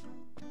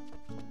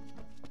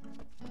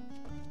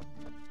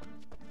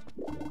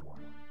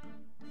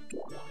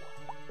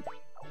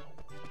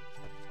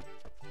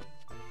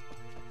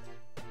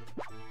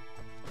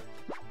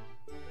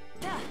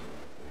た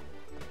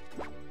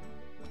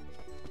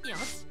よ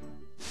し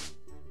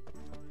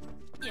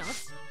よ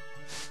し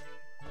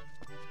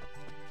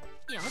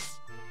よ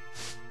し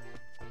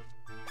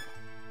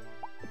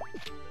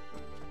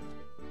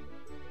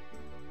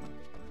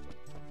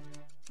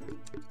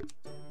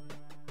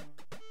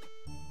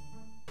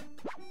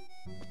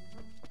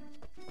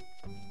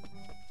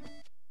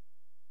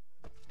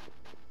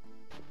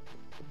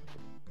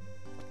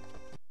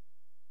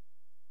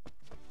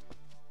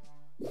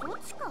そっ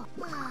ちか。は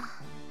あ。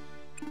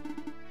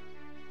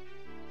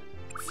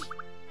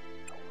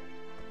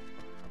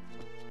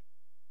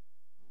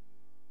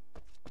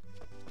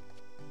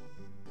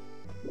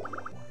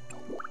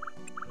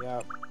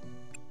Yep.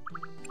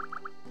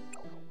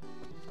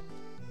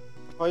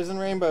 Poison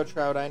rainbow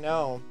trout, I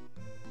know.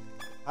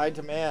 High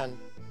demand.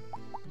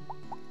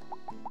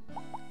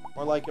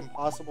 More like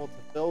impossible to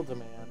fill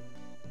demand.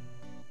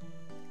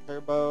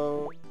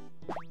 Turbo.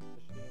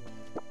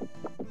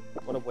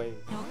 What a waste.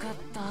 よかっ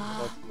た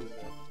Let's do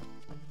this.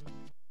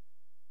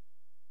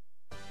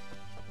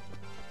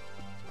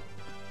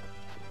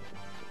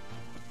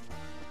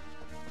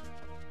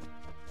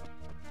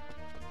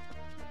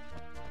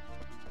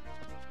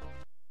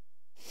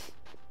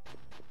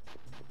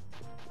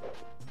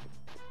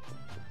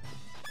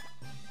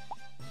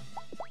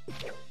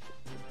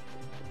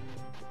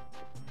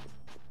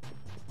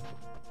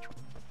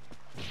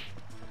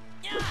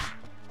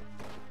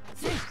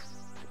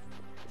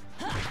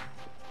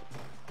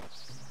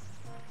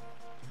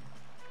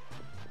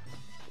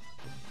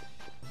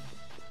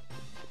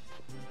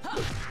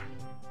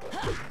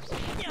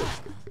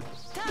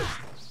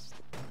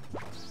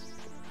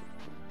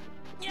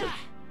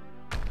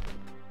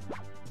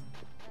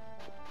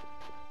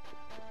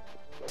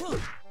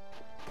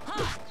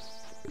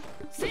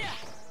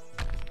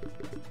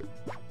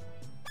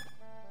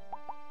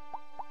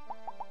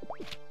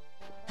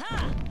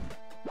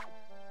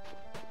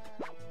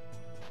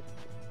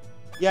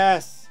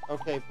 Yes!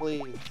 Okay,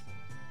 please.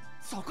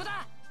 そこ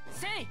だ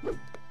せい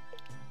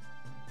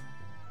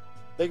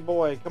Big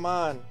boy, come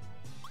on.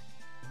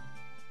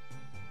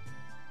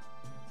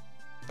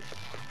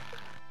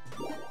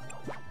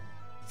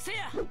せ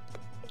や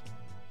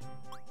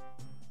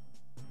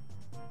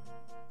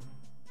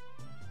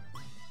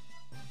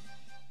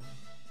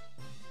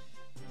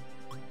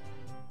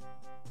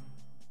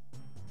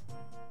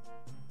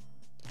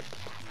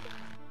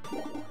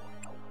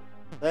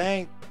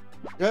Thank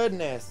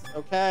goodness.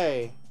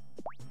 Okay.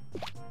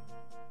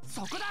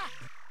 そこだ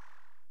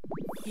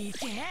い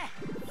けは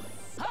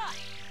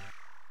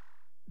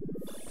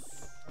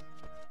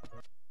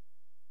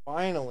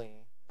Finally.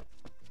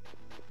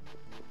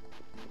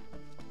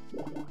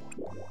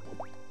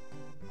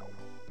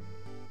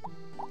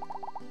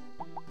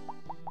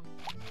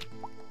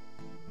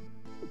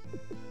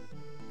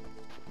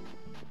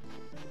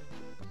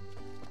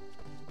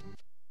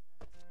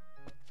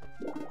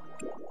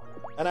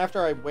 And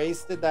after I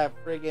wasted that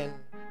friggin'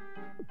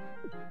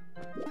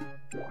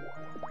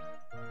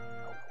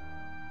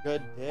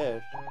 good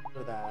dish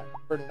for that,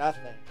 for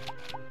nothing,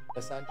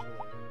 essentially.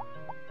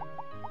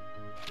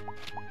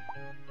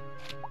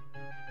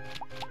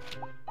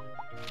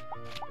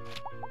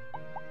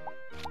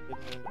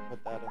 Didn't mean to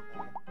put that in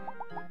there.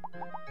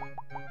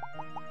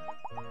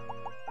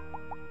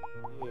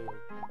 You,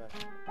 come back.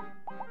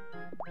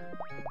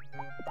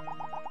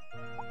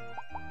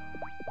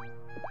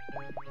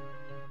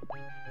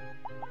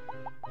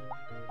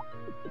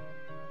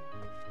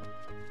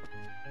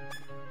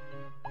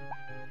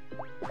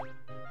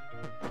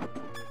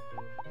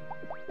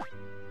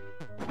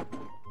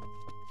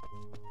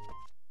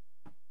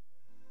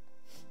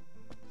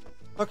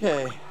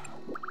 Okay.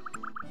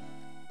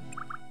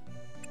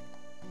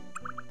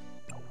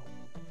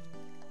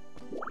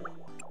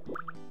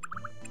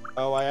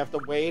 Oh, I have to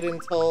wait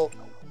until...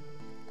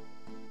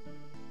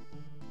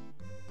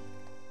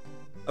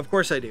 Of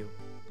course I do.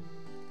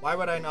 Why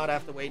would I not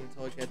have to wait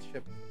until it gets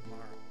shipped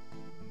tomorrow?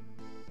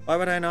 Why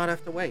would I not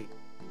have to wait?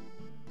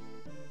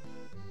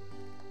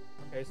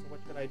 Okay, so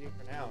what should I do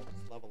for now?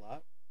 Just level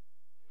up?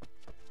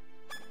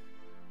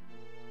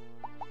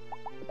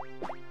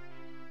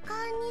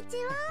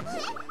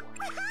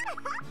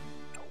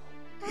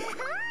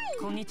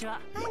 Konnichiwa.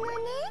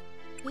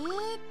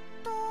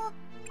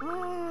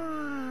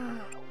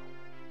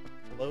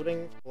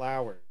 Floating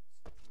flowers.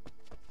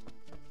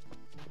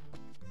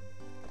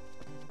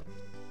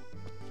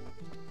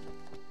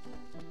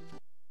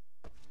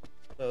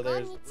 So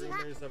there's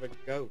rumors of a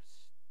ghost.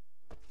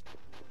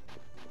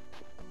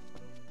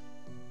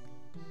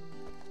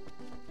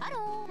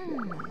 Hello.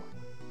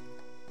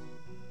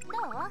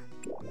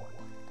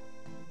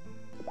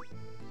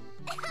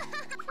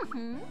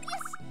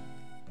 Yes.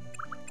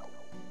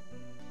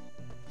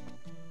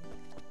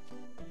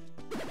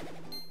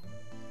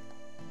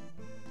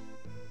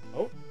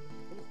 Oh,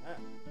 who's that?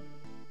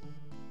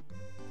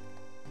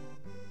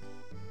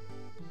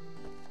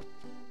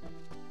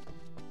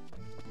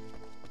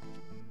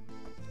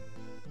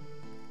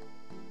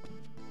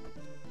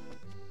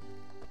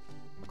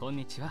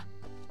 Konnichiwa.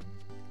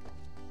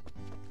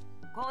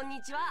 こん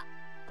にちは。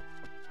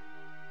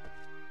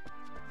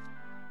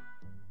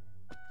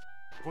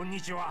こん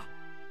にちは。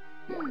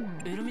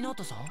エルミナー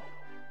トさん？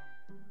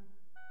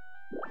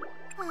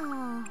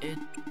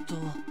どう？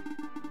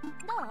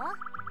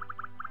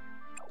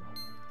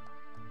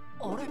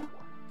あれ？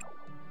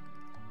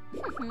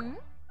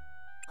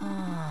は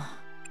あ。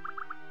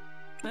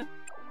え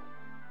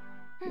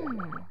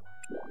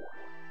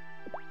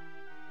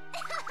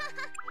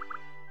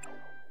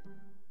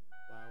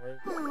？Flowers.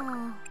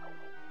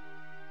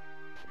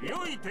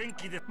 良い天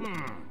気で。So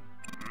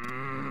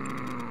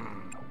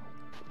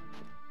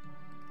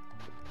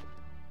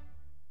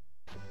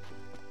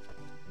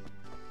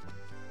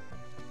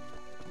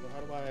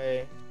how do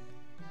I...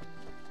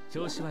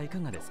 調子はいか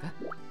がですか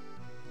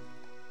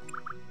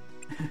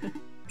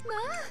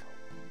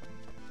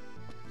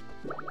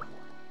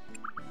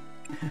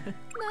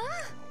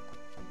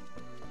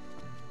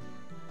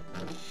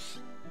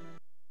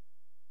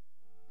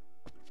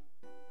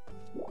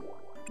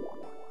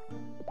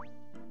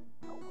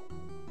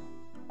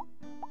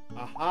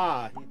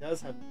？Aha, he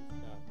does have new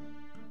stuff.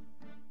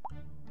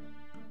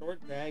 Short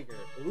dagger.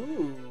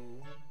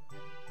 Ooh.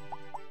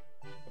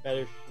 A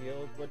better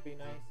shield would be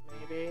nice,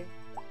 maybe.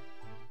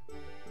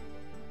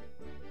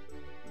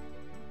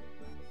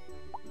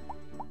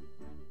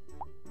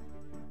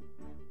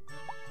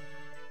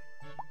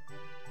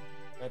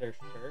 Better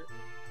shirt.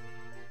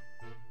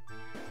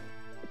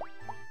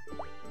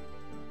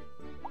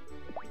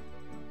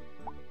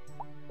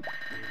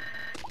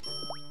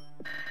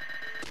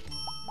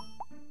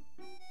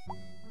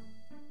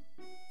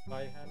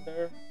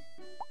 Spyhander.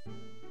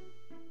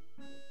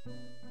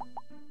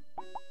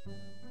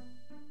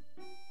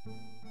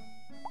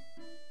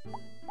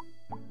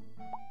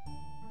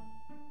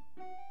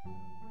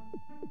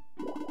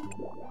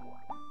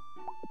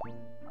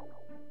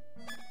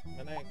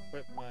 Then I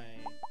equip my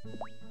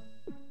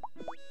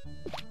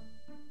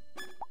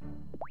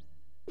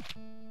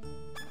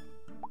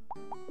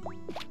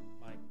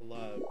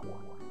glove.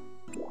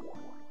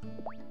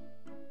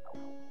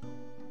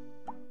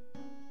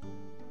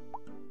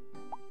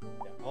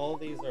 Yeah, all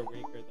these are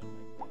weaker than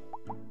my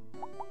glove,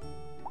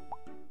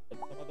 but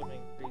some of them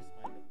increase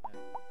my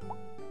defense.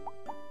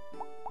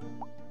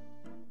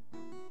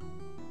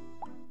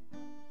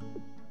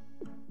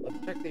 Let's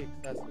check the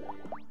accessories.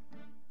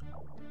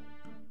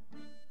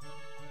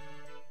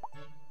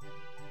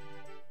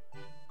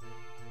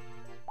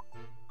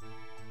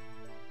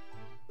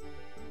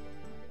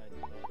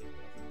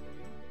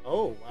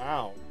 Oh,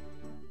 wow.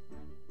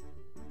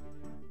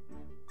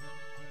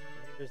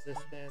 Wind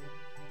resistant,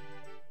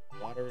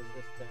 water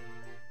resistant.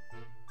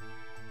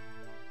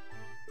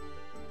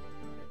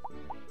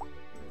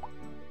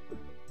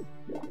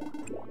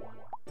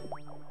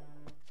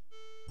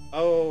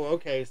 Oh,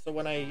 okay, so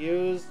when I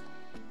use...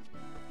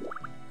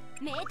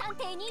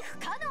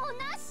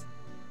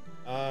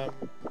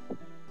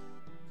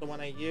 So when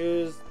I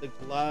use the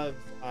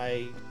gloves,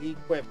 I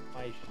equip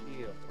my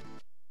shield.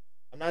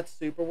 I'm not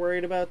super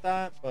worried about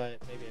that, but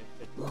maybe I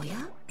should.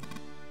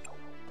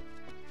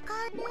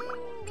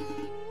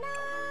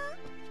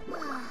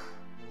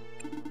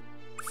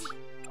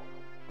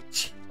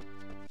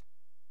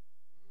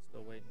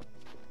 Still waiting on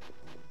it.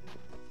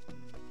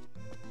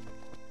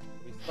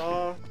 We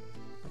saw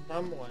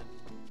someone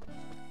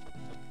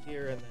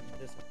appear and then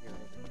disappear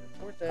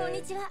over here. こん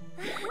にちは。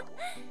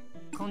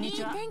こんに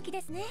ちは。いい天気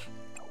ですね。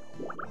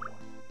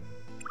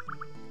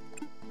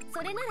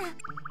それな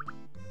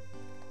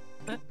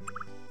ら。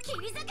切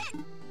り裂け。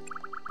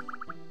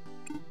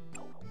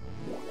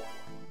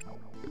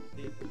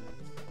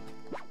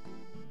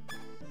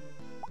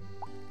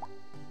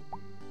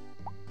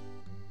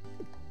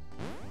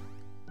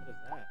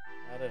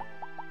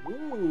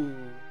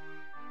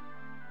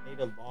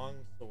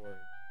sword.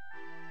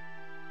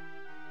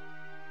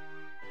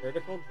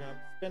 Vertical jump,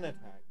 spin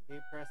attack.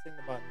 Keep pressing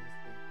the buttons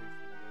to increase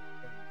the number of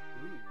spins.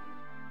 Ooh.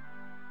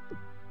 I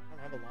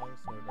don't have a long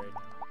sword right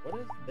now. What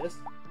is this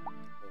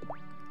for?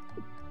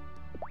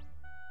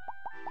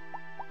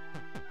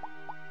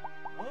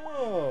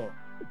 Oh!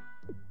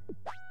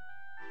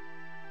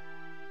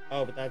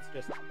 Oh, but that's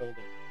just holding.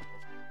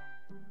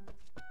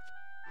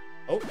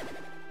 Oh!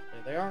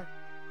 There they are.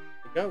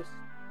 The ghost.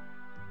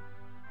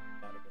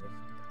 Not a ghost.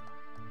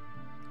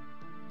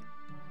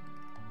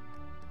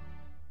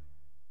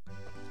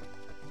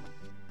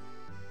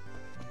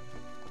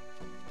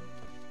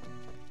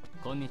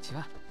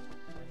 Konnichiwa.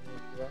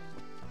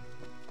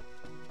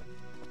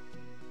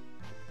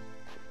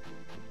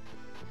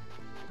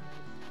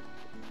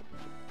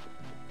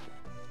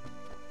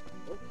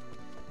 What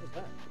is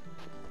that?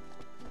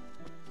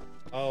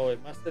 Oh,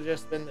 it must have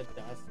just been the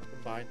dust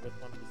combined with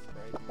one of the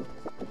sprites.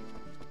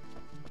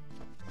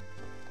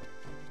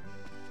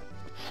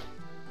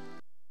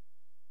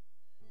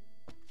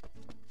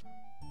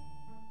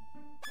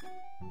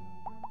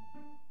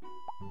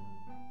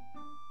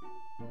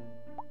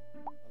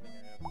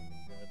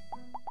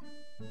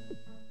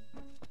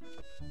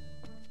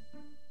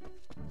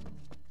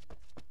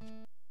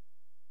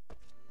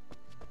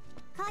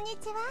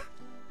 Konnichiwa.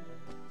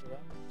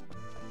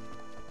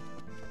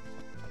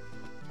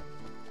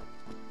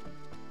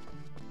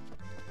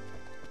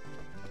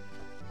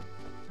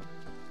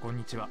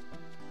 Konnichiwa.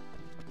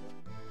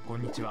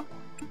 Konnichiwa.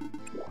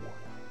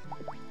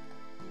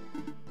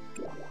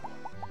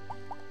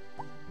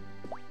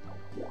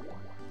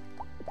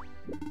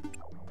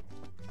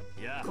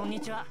 Yeah. こんに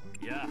ちは。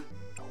 Yeah.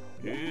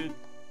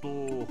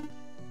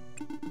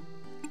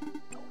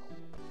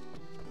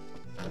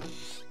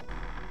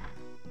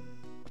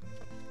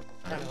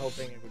 Kind of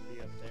hoping it would be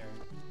up there.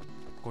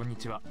 こんに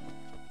ちは。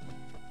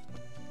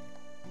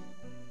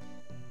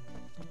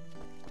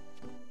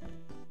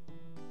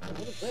 What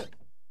is this?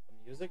 A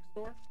music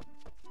store?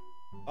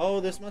 Oh,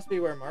 this must be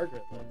where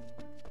Margaret lives.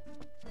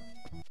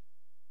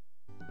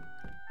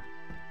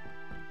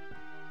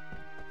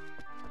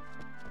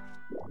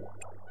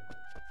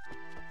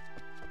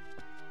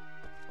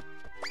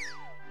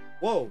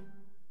 Whoa!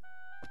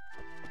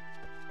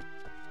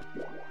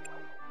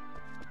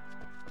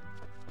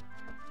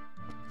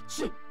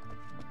 Shit.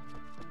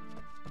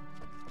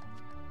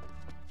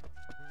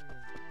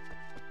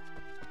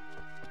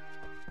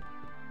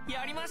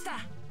 Yarimashita.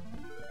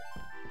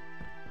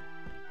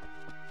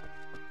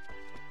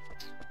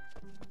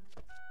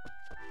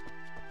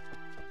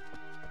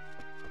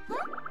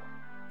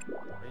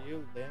 Are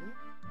you Lim?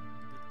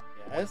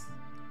 Yes?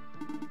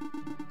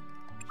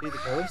 See the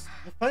ghost?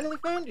 I finally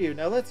found you!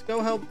 Now let's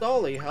go help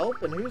Dolly.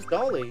 Help? And who's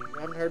Dolly? You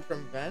haven't heard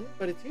from Ben?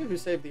 But it's you who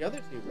saved the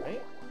other two,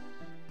 right?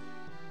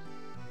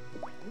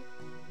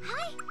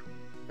 Hi.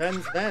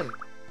 Ben's Ben.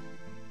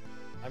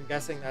 I'm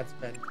guessing that's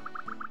Ben.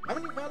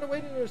 Haven't you found a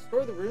way to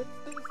restore the runes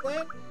to this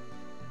land?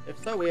 If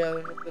so, we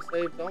have to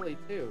save Dolly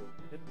too.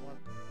 I didn't want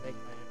to make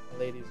my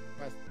lady's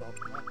request all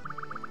too much.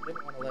 I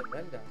didn't want to let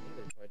Ben down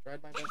either, so I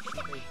tried my best to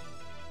save.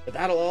 But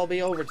that'll all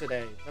be over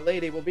today. My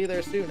lady will be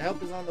there soon.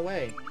 Help is on the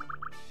way.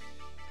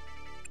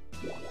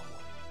 I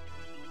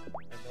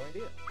have no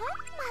idea.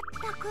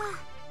 まったく。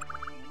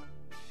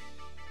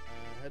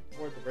Head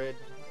toward the bridge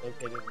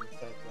located in the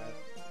southwest.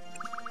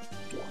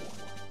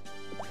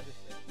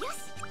 よし、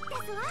で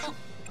すわ。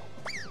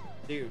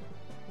 Dude,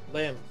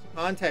 limbs,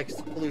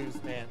 context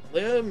clues, man.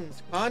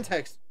 Limbs,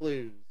 context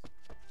clues.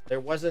 There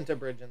wasn't a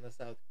bridge in the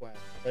southwest,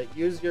 but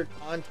use your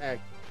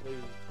context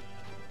clues.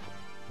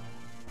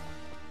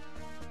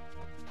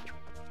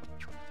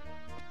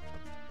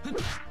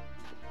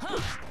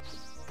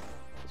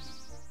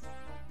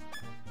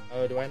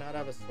 Oh, do I not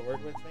have a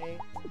sword with me?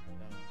 No.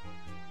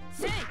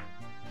 Say.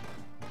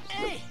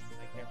 Hey.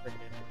 I can't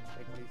freaking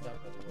pick these up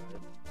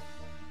otherwise.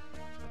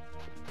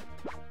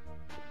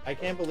 I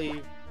can't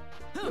believe...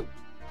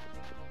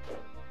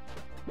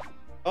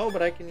 Oh,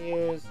 but I can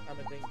use... I'm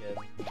a dingus.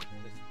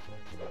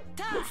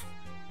 Ta.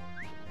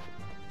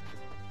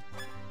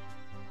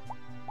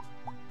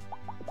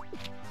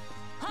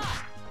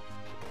 Ha.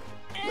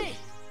 Hey.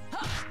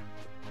 Ha.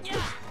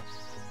 Yeah.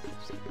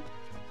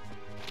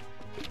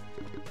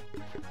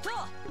 To.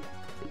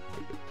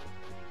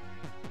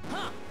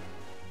 Ha.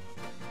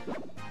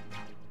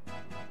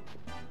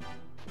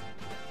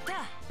 Ta.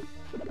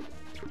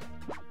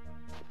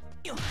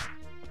 Yo.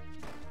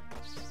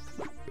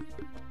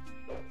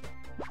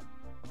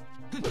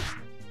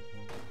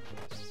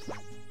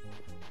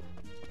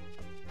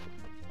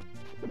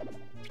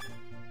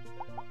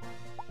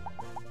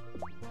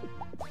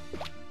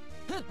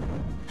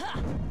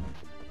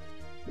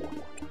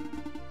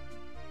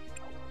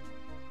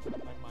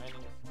 My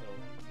mining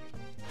skills.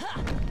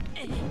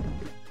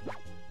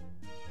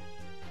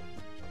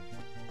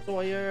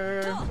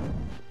 Sawyer!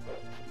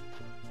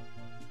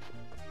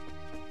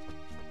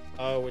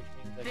 Oh, which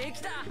means I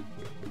can...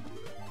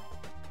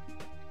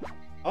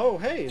 Oh,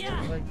 hey!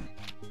 There's like...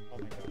 Oh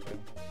my god, I almost did it again.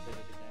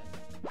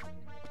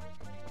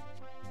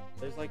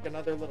 There's like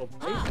another little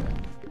place down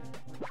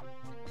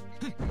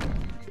here.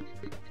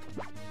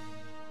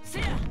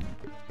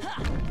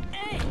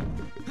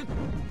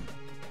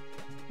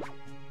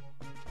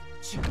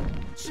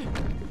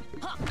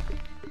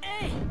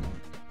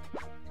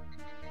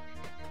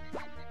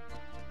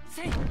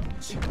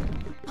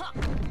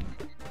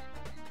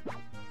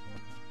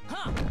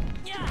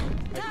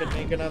 I could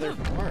make another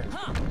farm.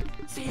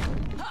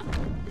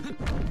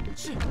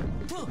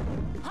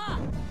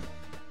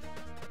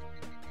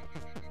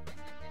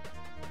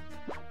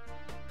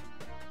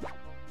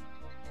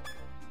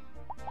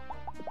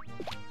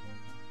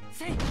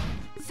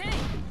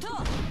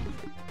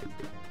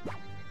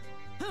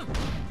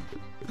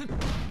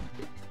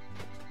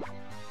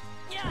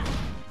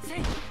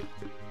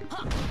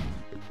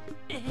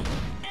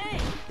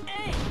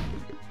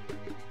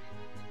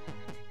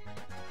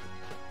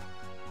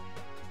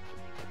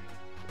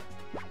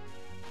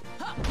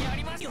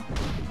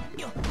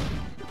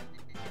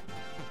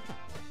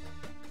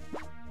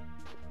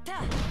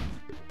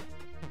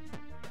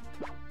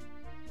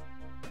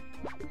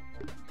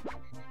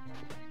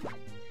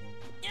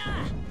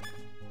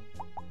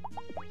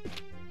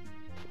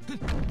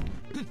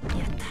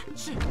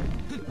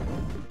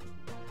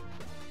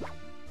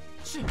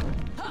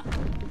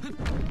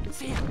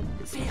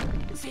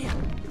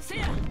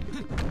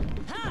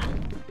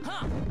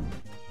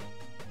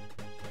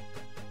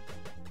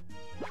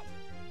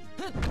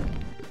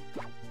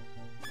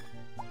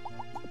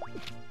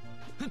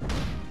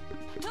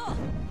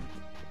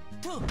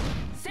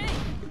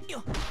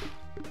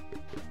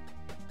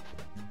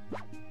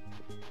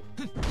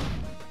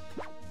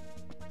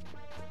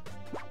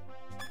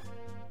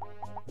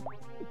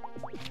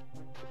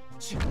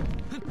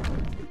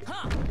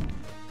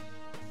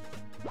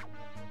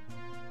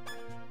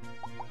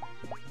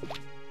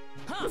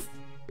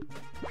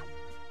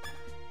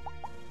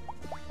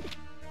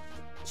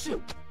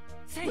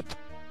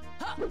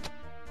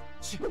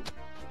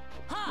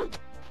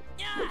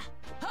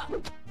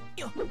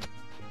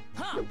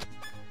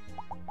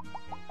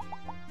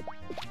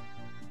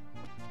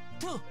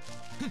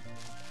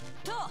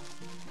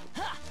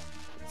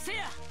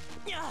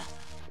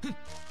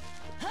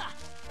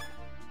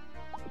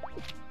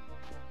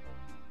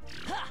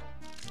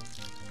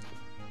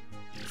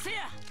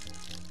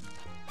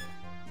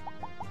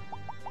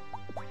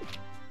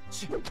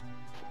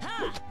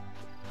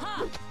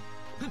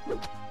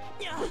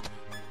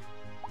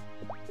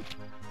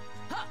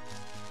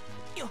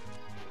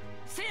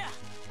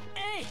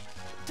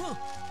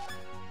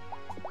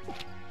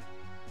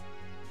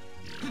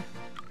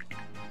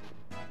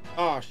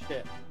 Oh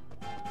shit.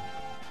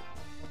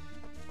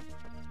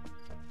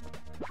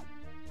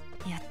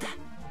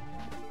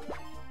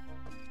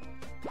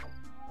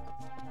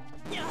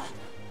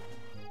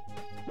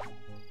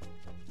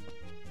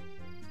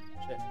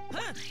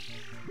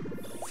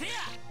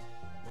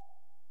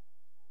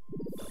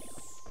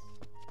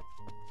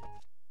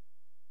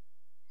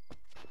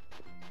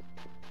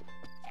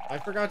 I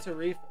forgot to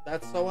refill.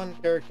 That's so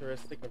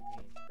uncharacteristic of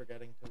me,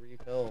 forgetting to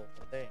refill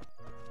the thing.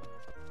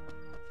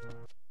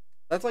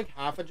 That's like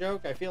half a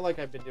joke. I feel like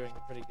I've been doing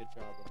a pretty good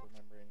job of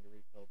remembering to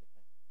refill the thing.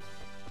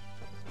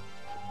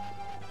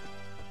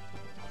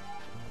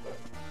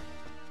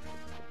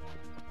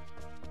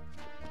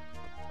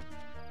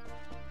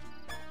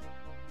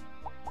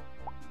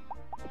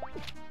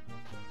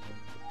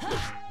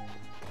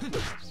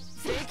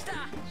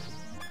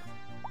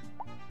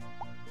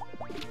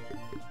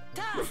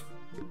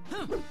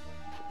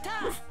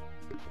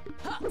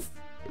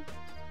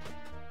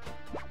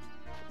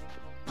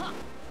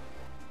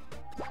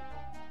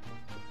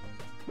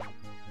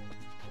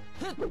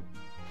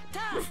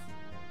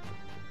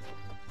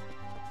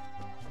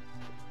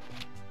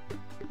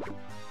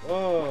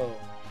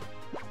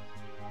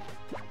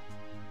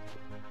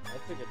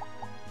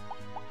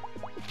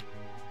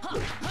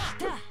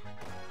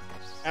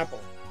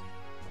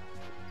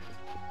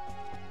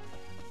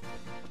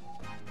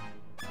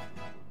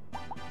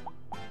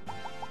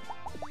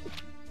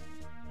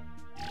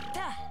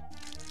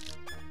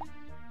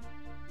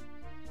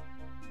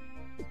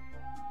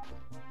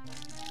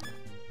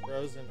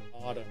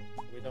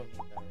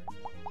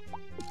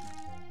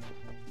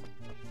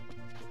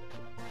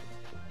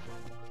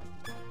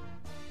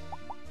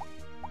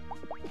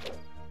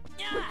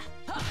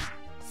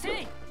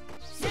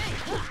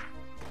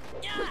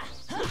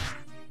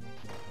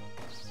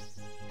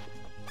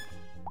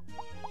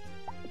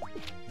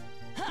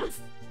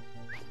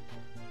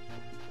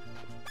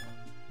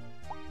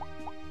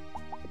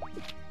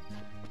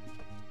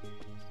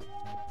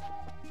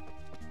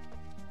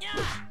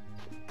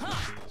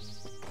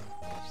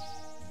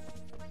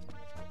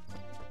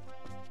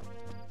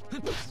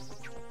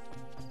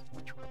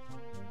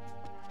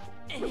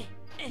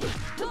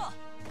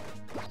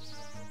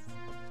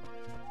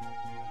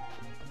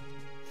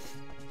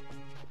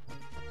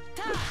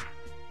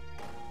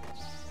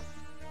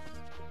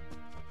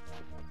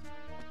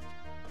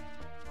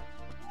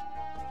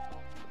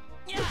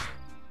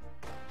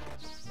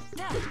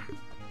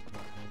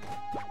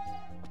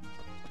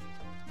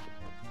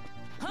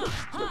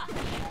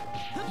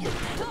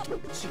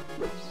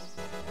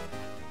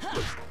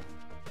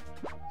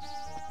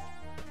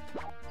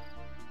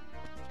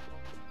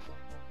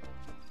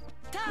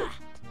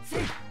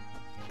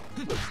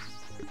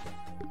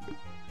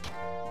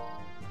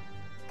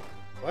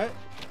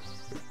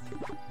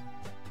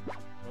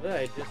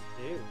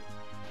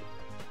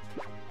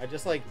 I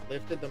just like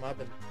lifted them up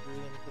and threw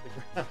them to the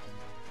ground.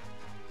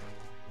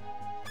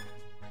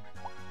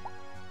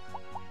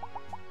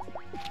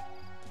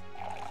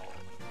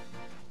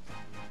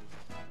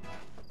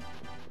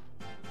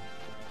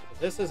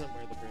 This isn't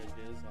where the bridge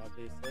is,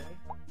 obviously.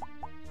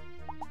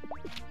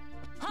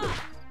 Ha!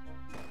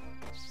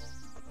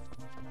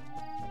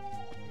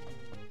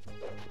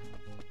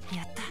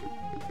 Yatta.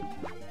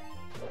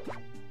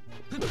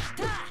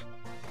 Fumita!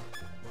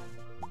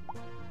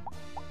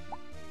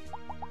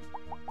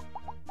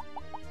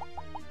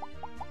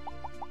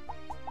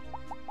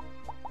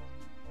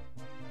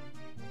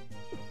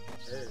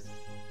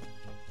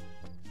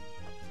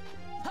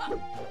 Ha!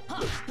 Ha!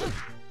 Ha!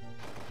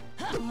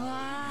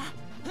 Wah!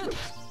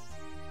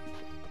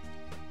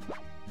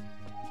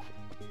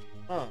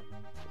 Huh.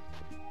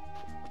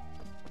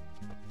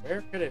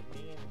 Where could it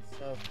mean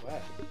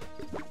southwest?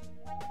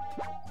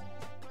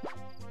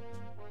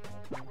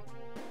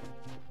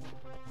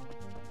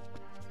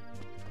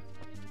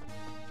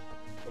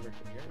 Over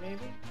to here,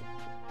 maybe?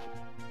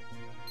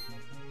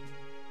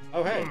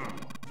 Oh, hey.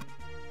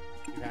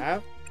 You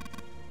have?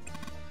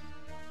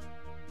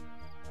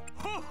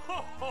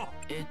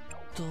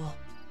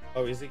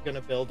 Oh, is he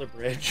gonna build a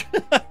bridge?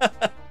 Yeah,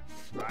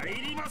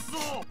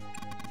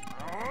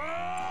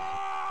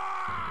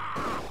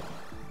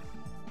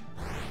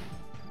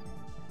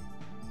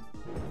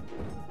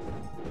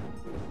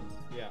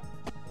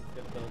 he's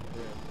gonna build a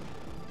bridge.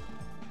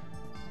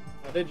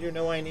 How did you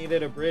know I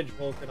needed a bridge,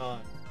 Volcanon?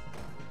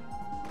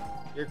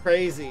 You're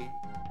crazy.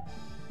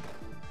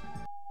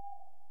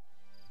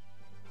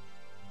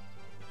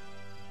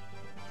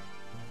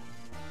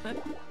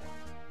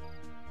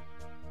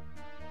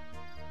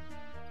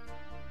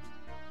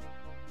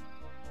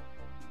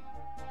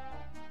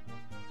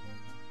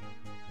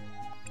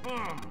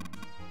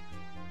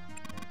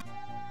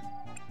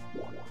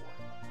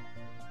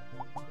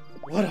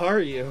 What are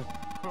you?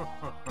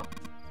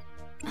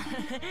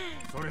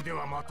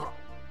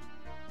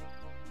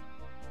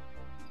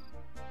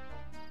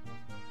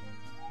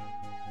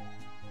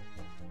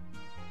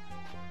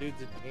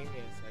 Dude's a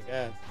genius, I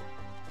guess.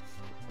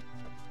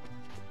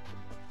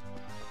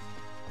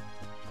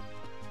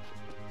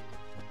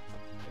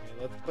 Okay,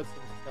 let's put some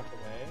stuff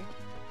away.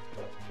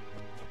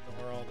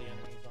 Ignore all the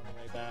enemies on the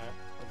way back.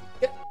 It's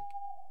getting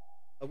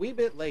a wee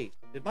bit late.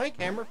 Did my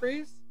camera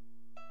freeze?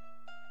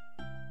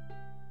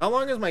 How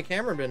long has my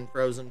camera been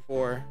frozen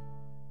for?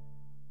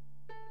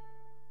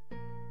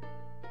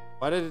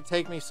 Why did it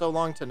take me so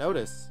long to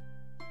notice?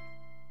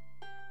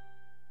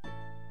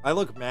 I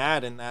look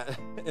mad in that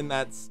in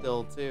that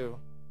still too.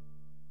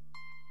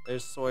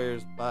 There's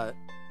Sawyer's butt.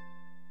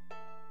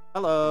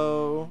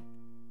 Hello.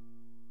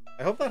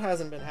 I hope that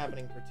hasn't been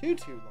happening for too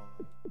long.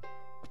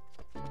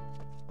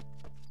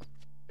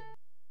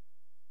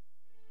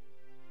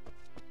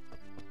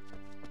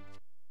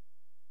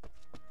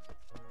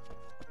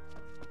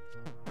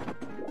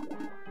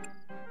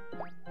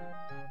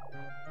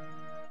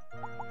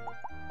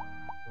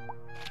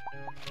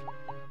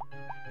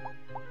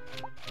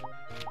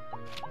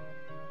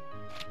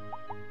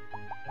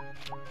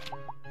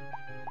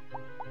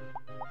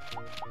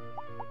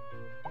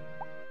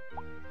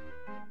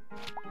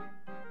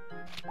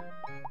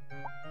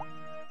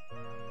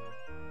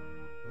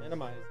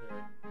 Minimizer.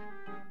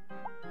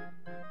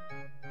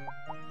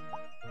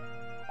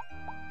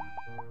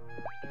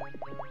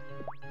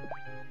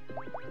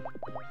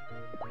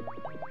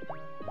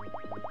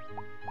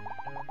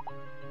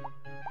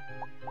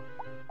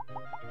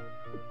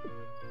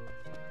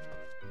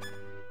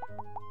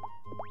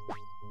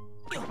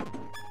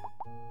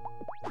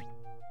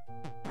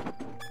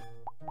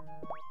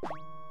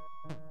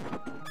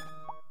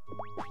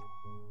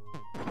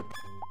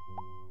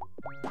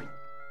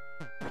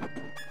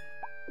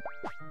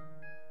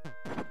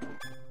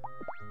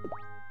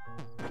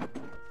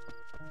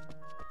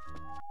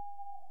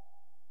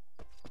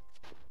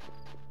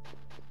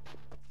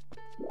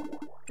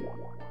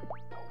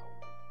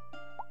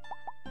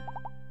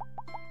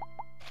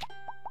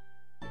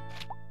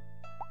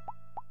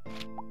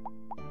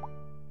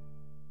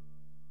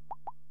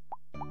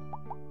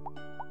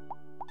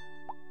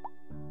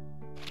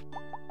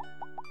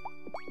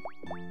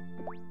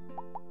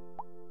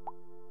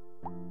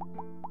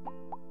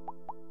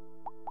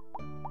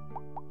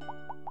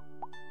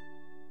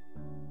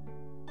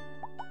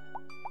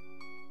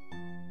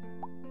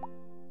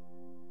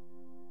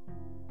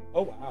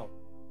 Oh wow.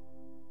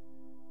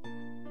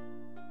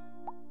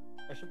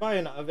 I should buy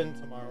an oven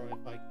tomorrow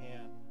if I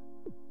can.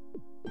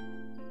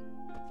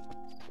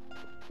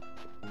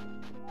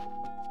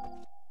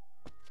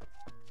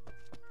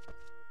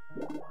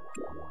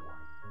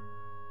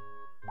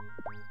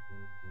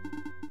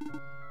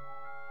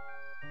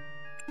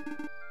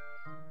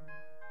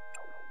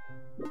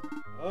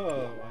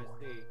 Oh, I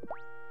see.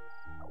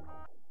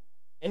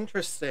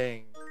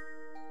 Interesting.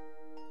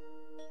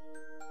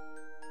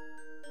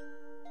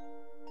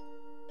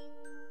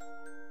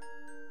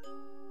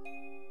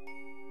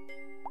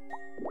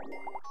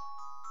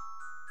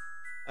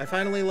 I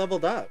finally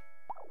leveled up.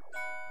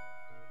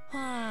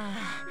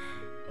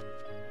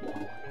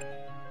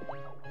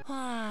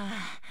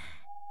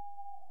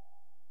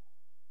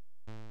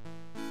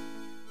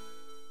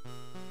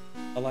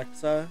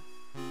 Alexa,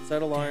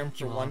 set alarm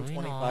for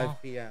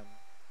 1:25 p.m.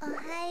 おは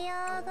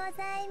ようご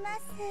ざいま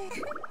す。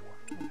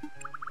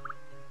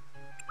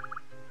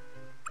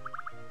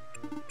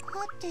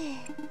はて。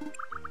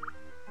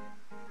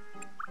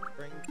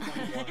Spring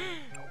 21.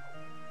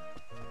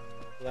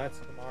 So that's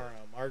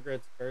tomorrow.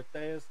 Margaret's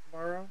birthday is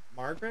tomorrow.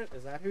 Margaret?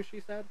 Is that who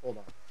she said? Hold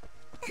on.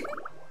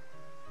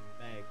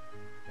 Meg.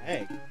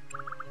 Meg.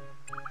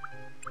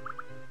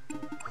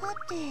 は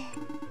て。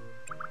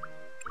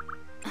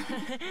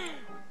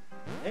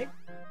Meg?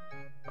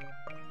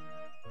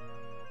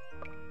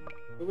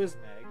 Who is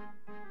Meg?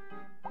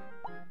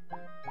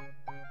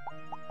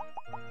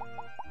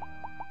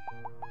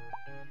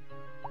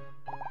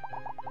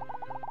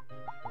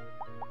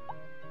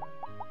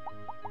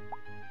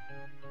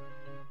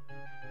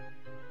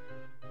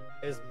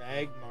 Is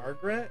Meg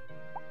Margaret?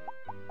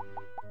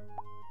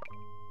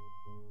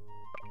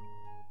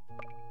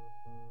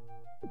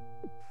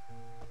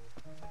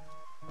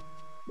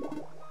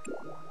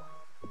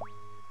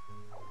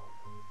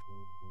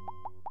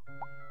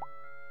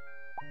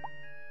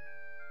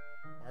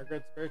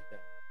 Margaret's birthday.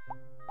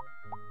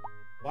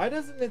 Why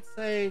doesn't it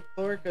say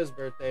Chlorica's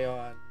birthday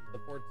on the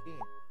 14th?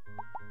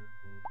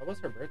 That was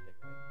her birthday,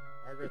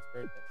 right? Margaret's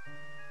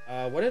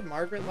birthday. What did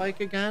Margaret like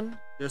again?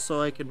 Just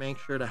so I could make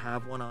sure to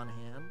have one on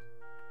hand.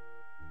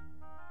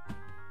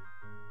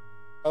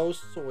 Oh,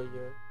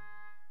 Sawyer.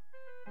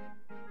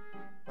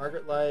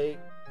 Margaret like...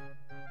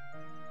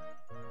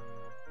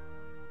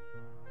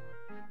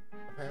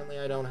 Apparently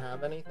I don't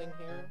have anything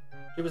here.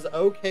 She was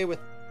okay with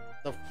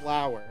the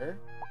flower,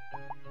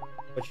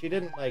 but she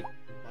didn't like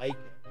it.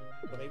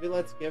 So maybe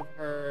let's give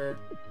her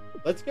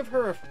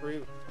a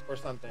fruit or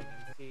something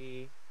and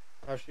see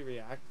how she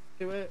reacts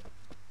to it.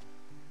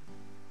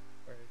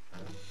 Where is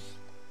she?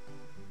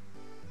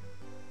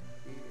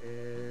 She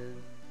is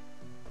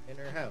in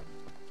her house.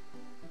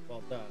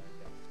 Well, duh. I guess.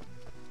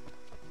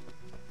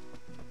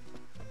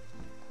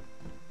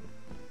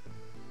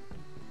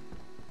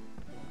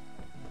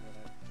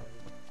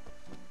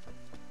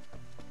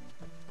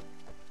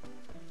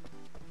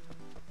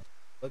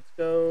 Let's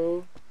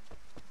go.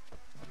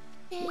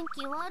 天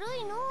気悪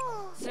いの。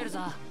セル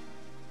ザ。あ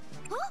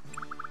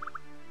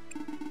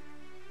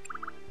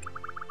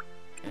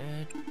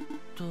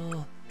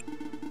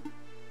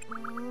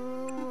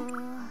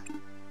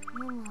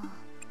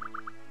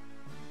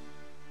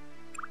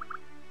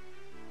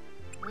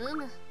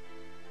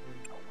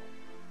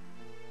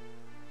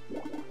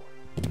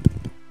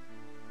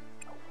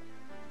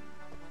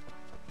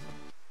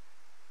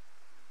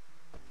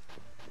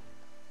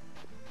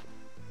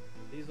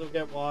？These will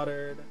get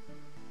watered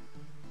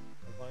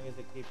as long as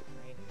it keeps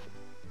raining.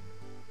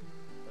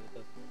 But it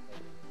doesn't look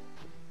like it.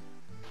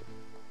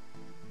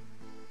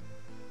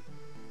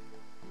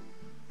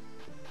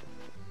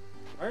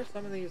 Why are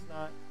some of these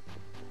not?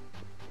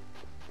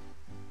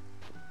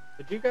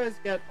 Did you guys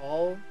get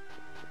all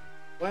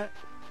wet?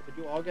 Did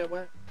you all get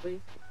wet,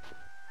 please?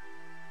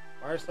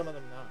 Why are some of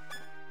them not?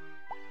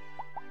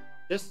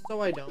 Just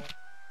so I don't.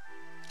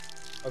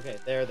 Okay,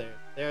 there they are.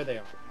 Now they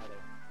are.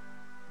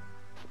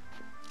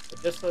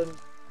 But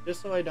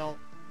just so I don't.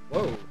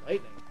 Whoa,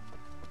 lightning.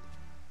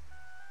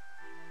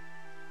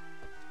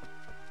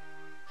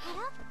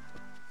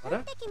 What?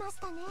 Who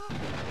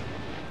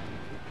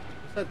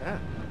said that?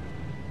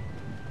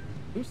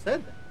 Who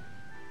said that?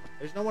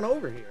 There's no one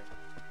over here.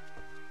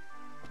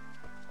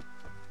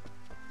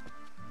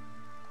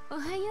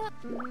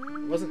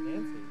 It wasn't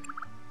Nancy.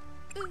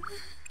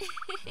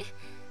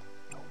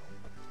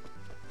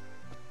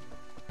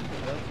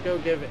 Let's go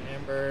give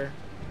Amber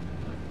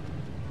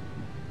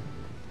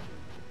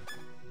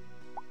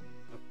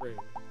a fruit.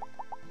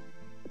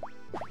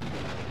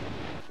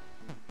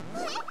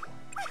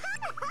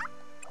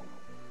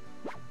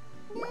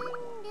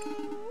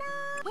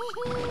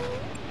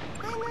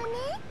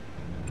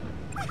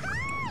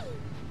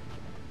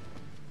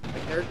 My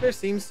character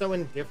seems so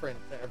indifferent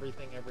to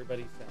everything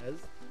everybody says.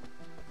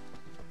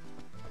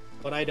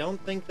 But I don't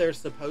think they're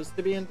supposed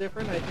to be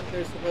indifferent. I think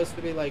they're supposed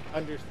to be, like,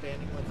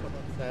 understanding what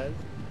someone says.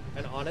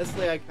 And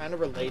honestly, I kind of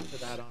relate to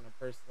that on a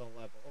personal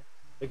level.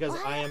 Because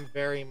I am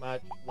very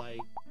much like...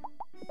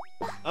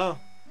 Oh.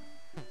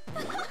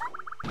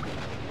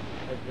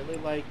 I really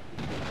like...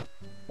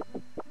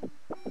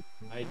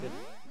 I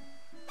didn't...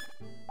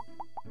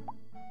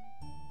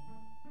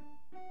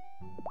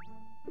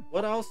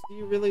 What else do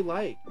you really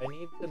like? I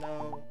need to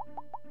know...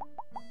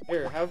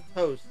 Here, have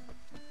toast.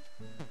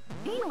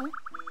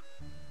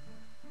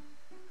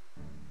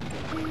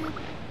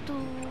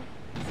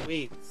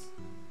 Sweets.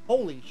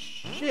 Holy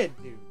shit,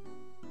 dude.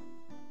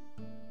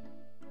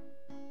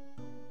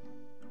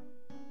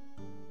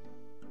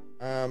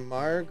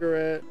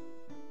 Margaret.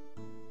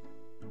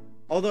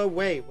 Although,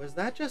 wait, was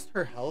that just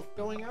her health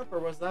going up, or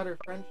was that her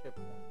friendship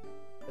going?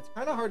 It's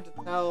kind of hard to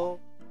tell.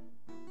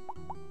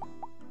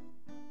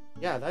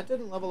 Yeah, that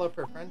didn't level up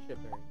her friendship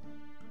very much.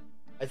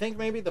 I think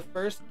maybe the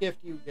first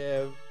gift you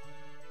give...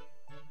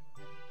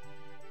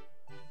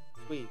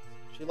 Sweets.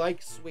 She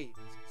likes sweets.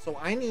 So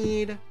I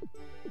need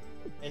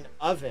an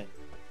oven.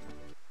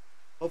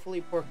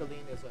 Hopefully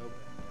Porcaline is open.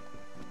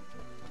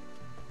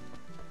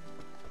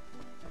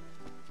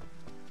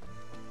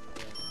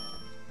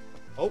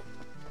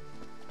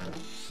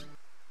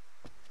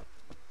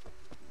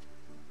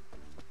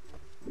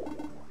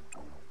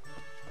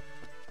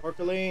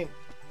 Porcaline.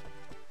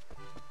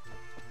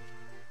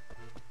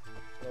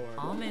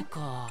 雨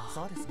か。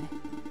そうですね。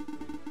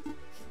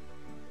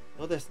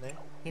そうですね。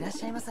いらっ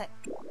しゃいませ。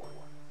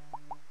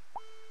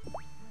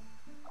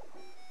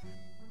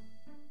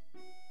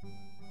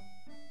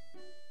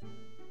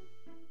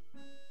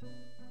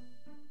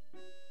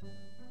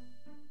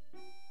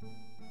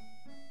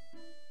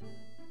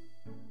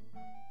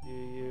Do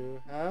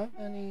you have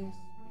any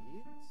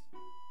sweets?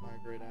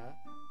 Margaret asked.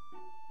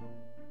 How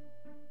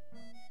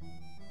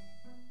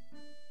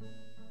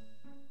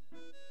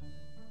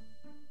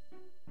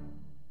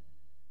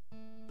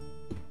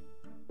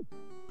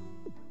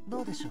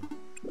どうでしょう。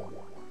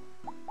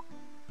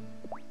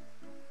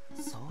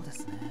そうで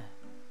すね。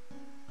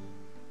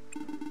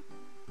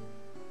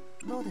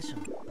どうでしょ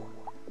う。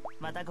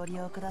またご利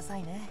用くださ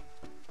いね。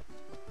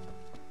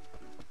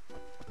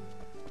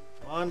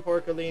Come on,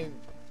 Porcaline.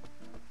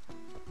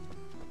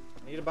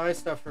 I need to buy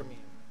stuff from you.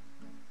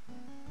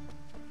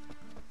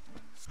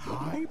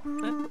 ハイ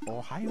ブー、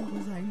おはよう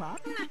ございま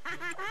す。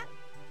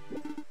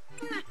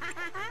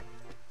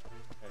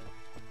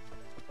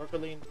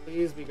Porcaline,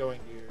 please be going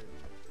to your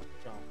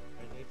shop.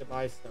 I need to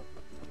buy stuff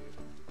from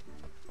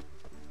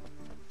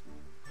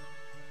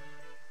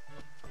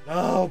you.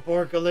 No,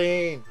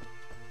 Porcaline!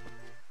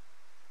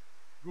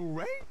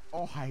 Great!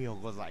 おはよ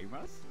うござい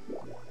ます。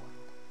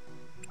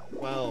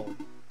Well.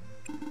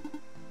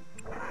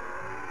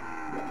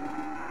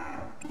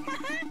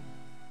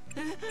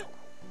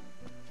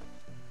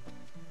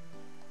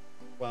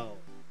 Well.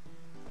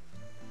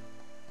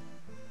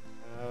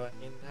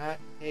 In that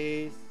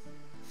case,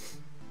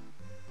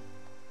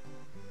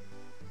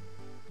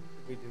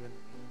 what we do in the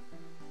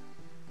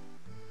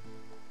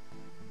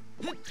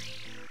meantime? I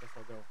guess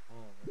I'll go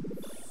home.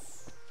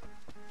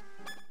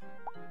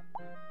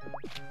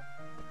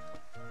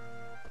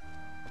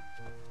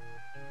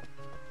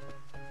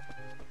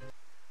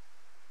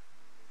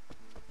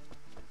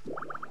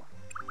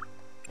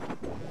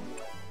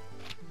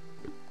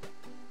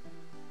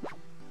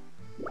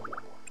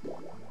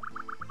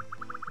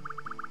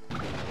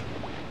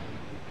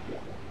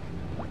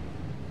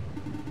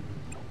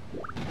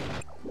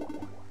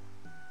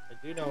 I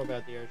do know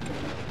about the airship.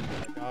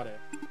 I got it.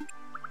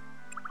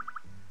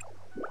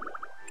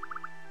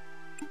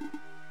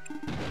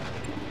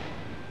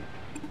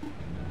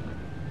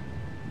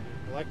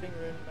 You're collecting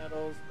rune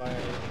medals just by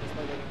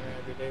living your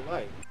everyday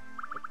life.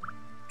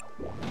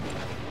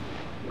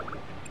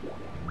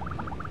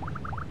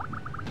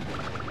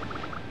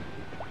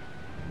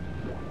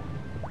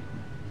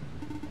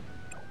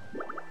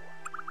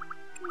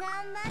 頑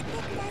張って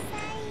くださ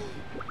い。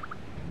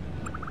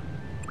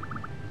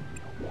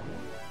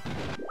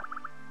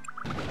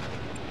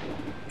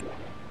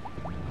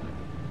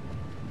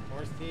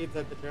 More seeds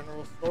at the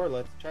general store.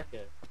 Let's check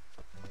it.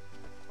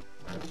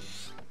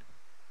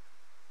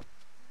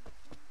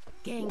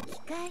 元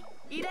気か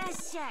い？いらっ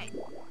しゃい。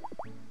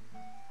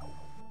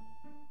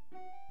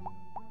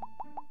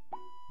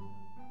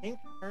 Pink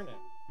turnip.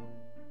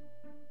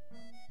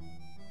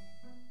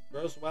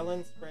 Grows well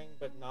in spring,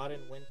 but not in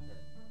winter.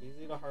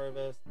 Easy to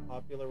harvest,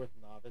 popular with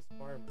novice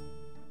farmers.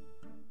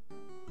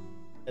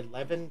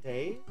 11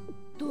 days?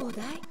 どう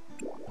だい？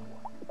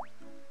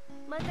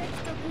また来てく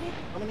れ。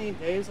 How many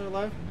days are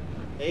left?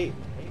 8.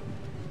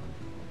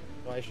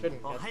 So I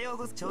shouldn't お get... はよう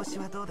ございます。調子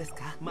はどうです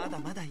か。まだ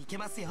まだいけ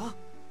ますよ。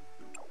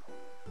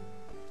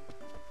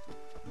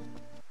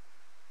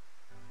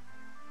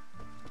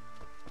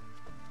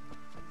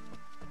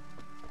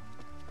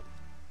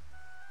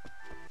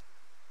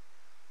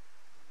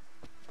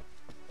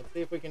 Let's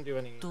see if we can do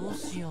any... どう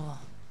しよ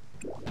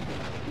う。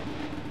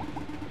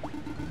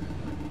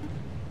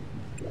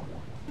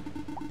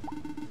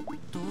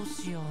どう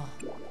しよう。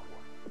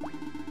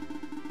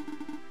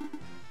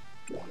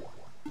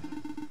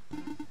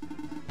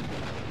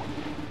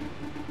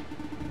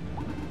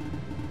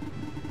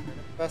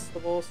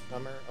 Festival,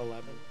 Summer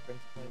 11,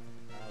 Prince Point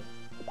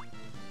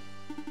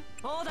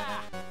オー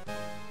ダ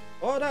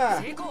Oda!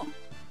 ー成功。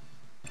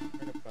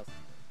 Turnip Festival,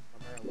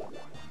 Summer 11.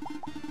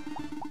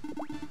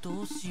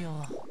 どうしよ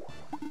う。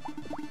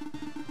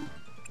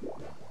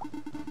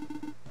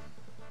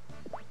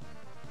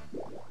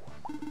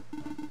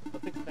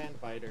 Let's expand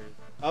biters.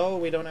 Oh,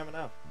 we don't have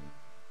enough.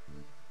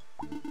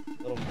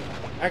 Little...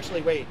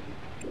 Actually, wait.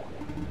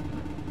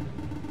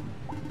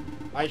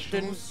 I ど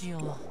う shouldn't しよ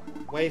う。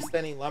 waste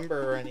any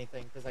lumber or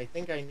anything, because I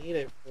think I need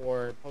it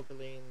for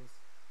Porcaline's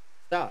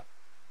stuff.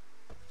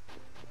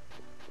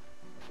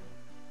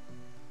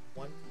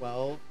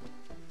 112.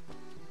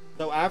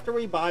 So after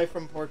we buy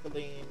from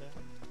Porcaline...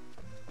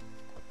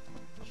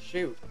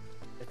 Shoot.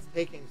 It's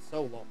taking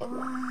so long.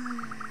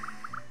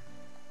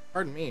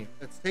 Pardon me.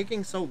 It's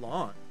taking so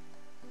long.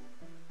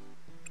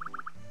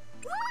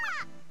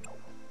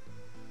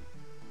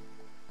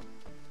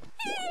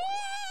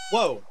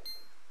 Whoa.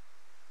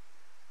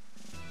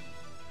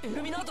 エ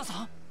ルミナータ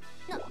さん。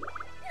ま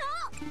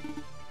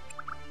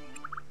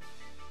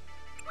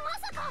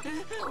さか。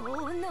お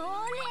のれ。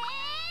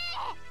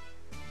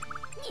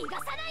逃が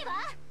さないわ。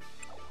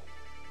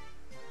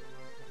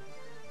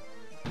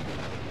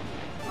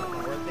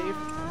 More thief?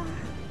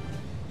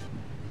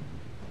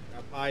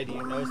 Hi, do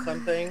you know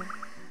something?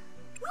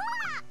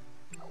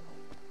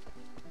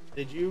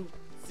 Did you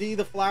see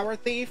the flower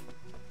thief?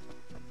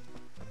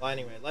 Well,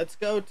 anyway, let's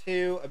go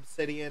to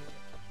Obsidian,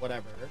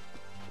 whatever.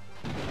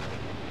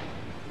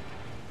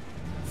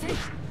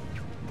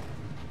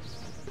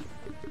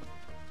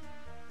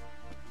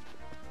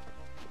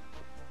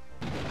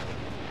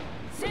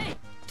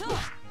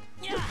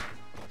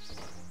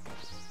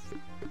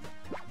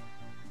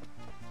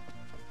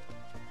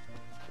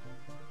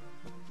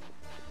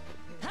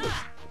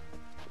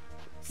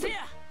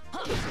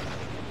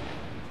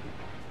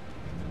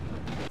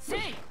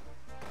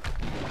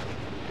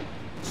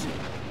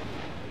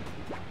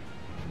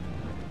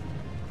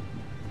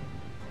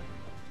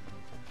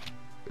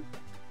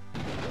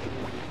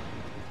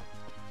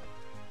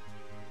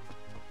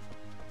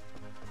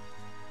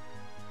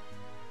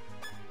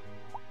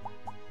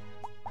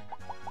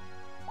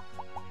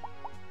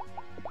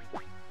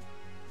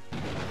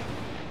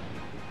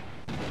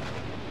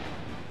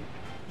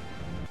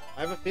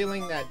 I have a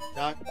feeling that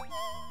Duck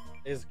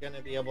is going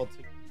to be able to...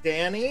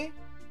 Danny?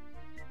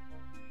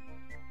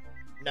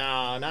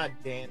 No, not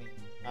Danny.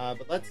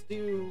 But let's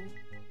do...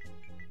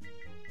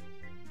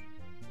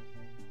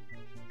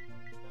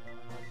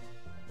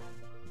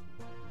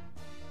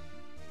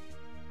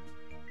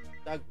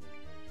 Dudley.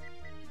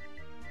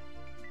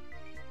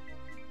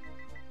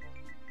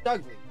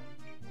 Dudley.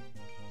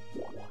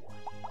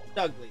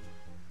 Dudley.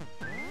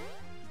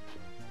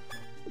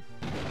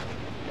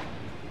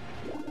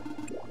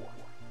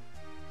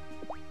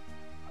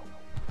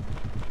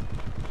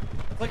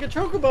 Like a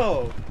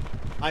chocobo.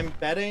 I'm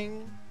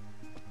betting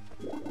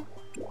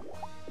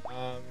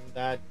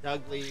that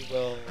Dudley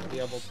will be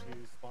able to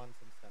spawn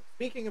some stuff.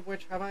 Speaking of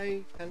which, have I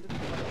tended to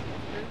my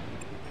monster?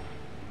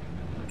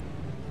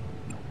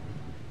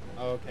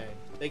 Okay.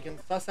 They can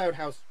suss out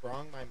how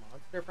strong my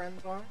monster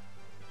friends are.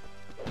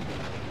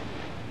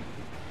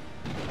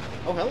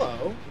 Oh,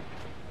 hello.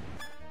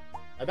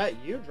 I bet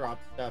you drop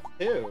stuff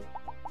too.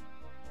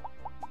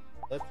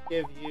 Let's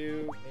give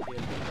you maybe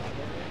a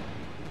strawberry.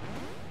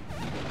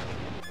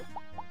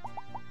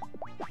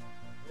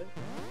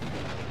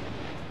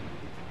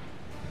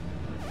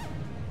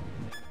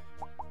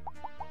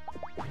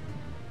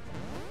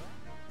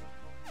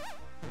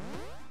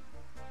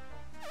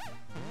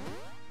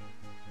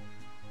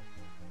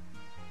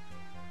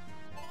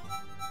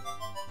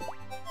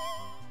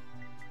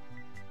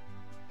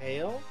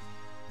 Hail?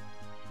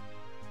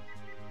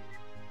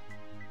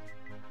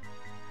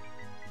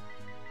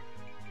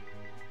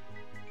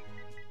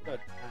 What about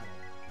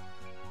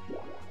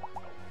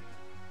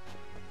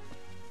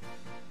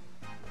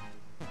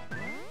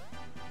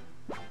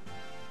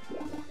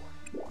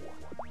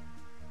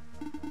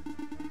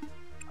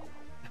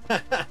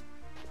Tattle?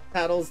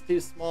 Tattle's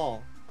too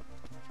small.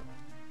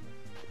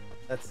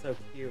 That's so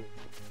cute.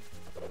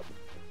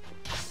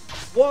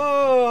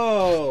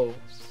 Whoa!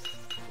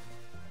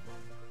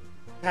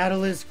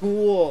 Tattle is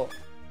cool.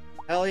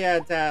 Hell yeah,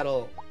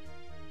 Tattle.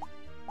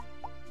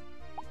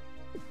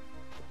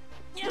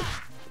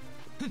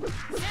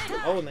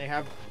 Oh, and they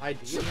have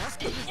ID.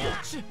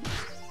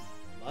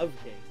 Love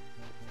game.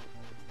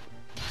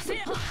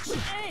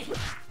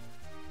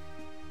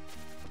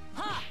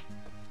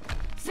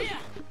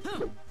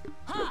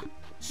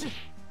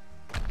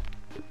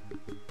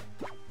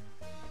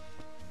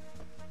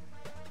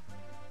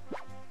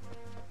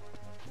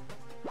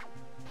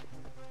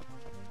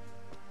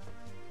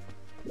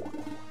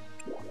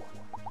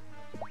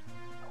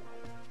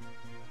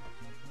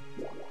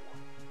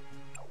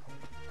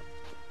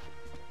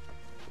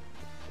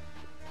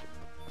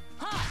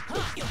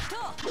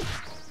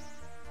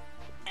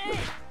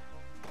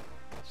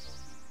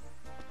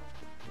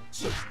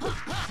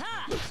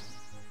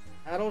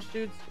 Tattle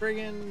shoots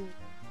friggin'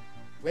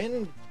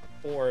 wind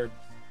orbs.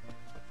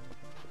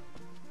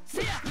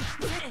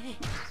 I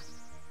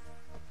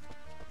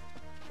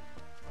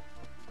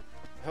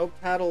hope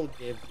Tattle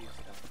gives you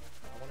stuff.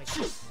 I wanna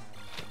keep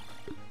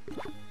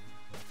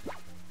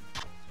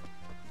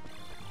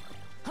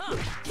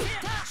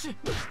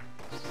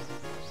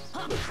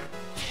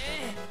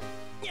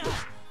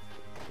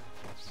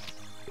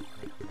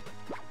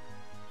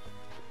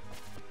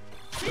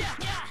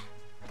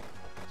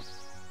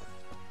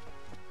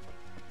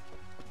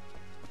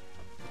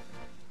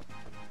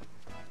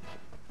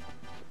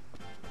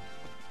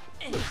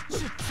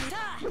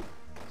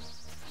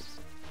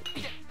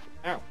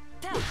Ow.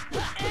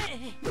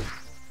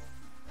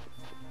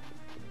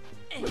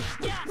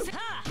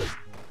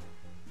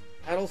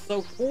 Tattle's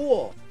so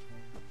cool.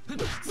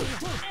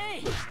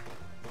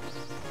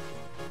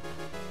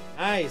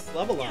 Nice,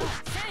 level up.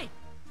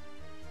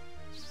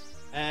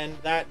 And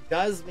that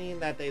does mean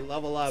that they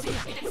level up.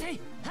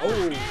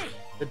 Oh,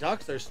 the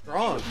ducks are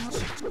strong.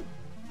 The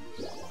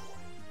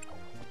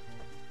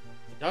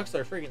ducks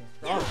are freaking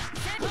strong.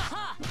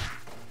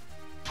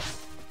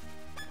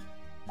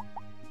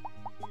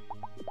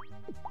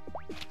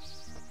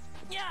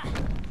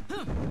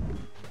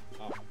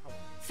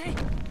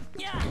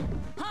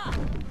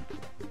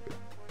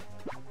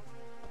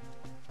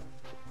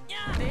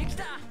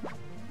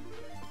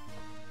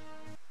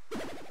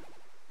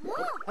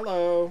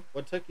 Hello.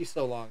 What took you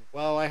so long?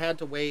 Well, I had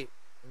to wait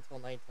until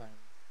nighttime.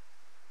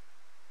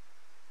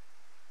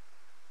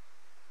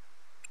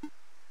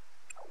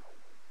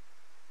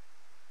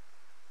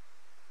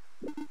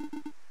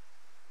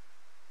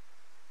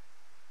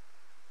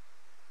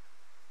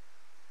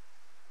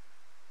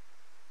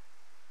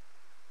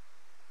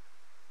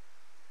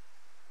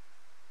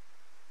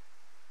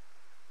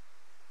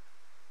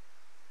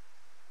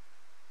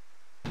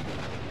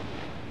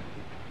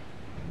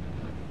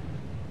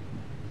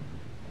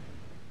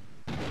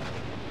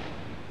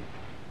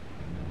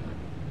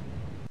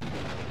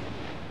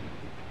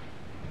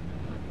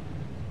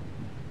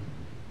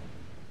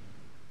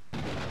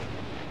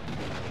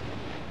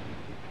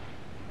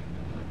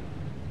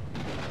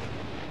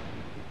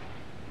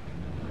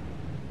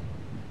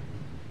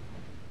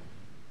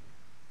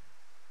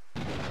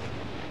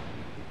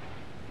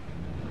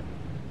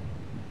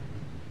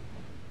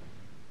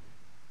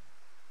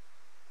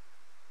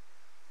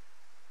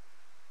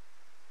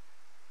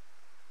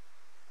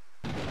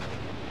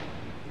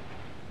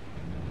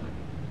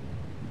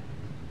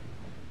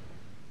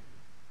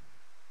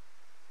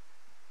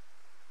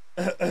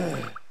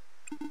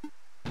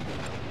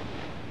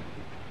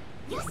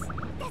 Yes, です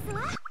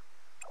わ。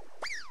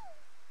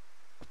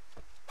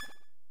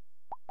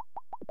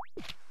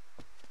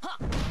はっ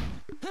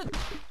ふっ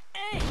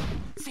えい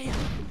せや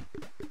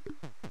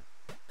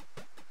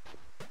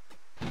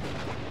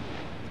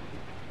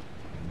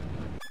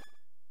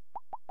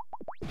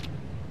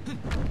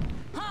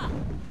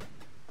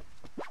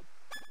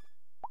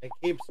It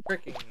keeps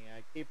tricking me.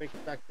 I keep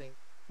expecting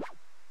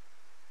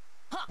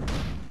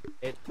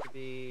it to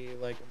be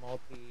like a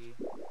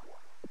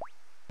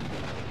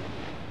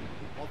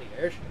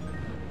multi-airship.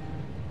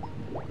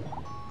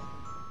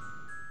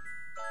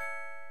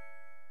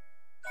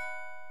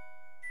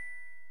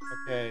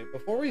 Okay,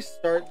 before we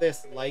start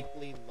this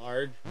likely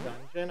large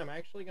dungeon, I'm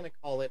actually gonna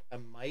call it a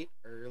mite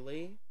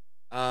early.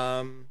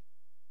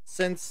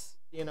 Since,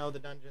 you know, the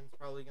dungeon's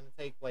probably gonna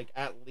take like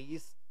at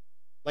least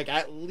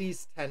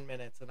 10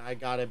 minutes, and I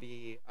gotta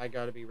be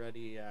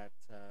ready at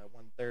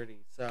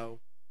 1:30. So,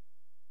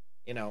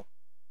 you know,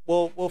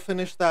 we'll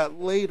finish that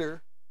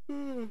later.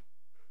 I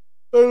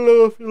don't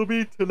know if it'll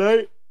be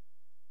tonight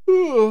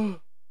or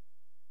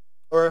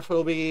if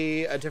it'll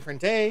be a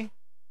different day,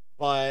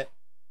 but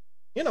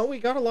you know, we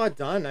got a lot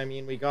done. I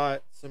mean, we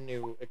got some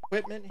new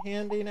equipment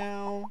handy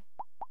now.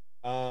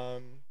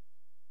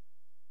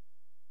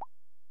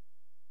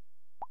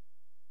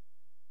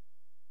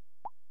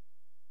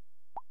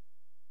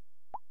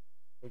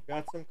 We've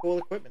got some cool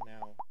equipment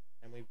now,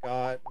 and we've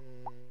got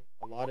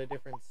a lot of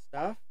different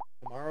stuff.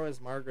 Tomorrow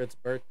is Margaret's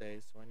birthday,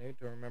 so I need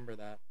to remember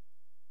that.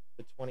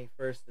 The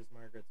 21st is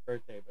Margaret's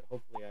birthday, but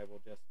hopefully I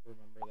will just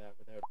remember that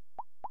without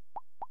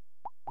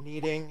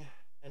needing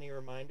any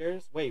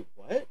reminders. Wait,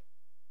 what?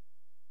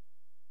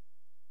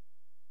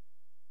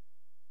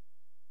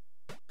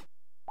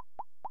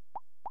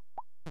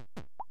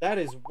 That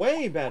is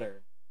way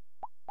better.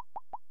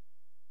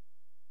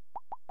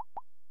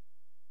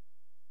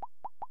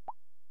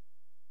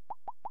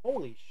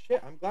 Holy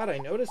shit, I'm glad I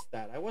noticed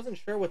that. I wasn't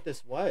sure what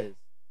this was.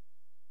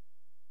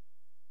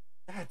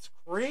 That's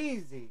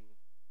crazy.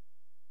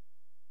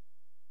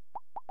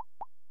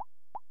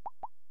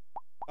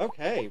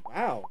 Okay,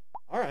 wow.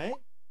 Alright.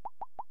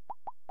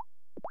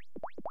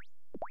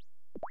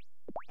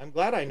 I'm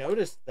glad I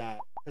noticed that,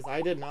 because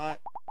I did not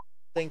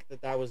think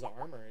that that was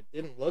armor. It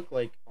didn't look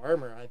like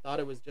armor. I thought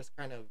it was just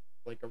kind of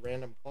like a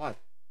random cloth.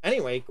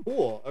 Anyway,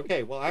 cool.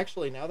 Okay, well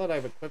actually, now that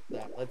I've equipped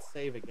that, let's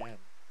save again.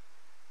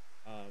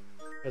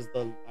 Because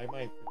I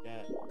might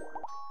forget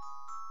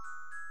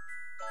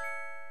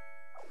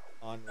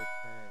on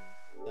return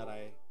that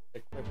I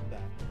equipped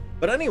that.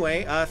 But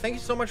anyway, thank you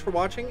so much for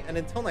watching, and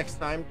until next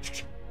time,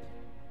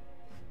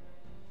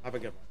 have a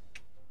good one.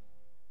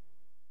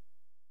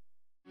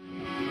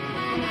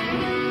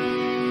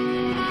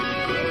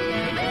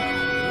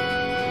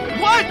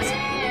 What?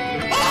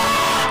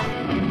 Ah!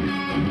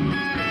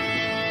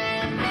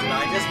 Did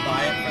I just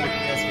buy it for the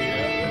PS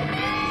Vita?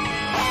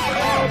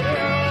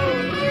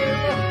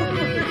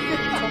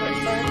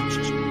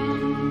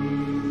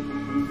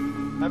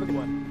 Have a good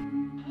one.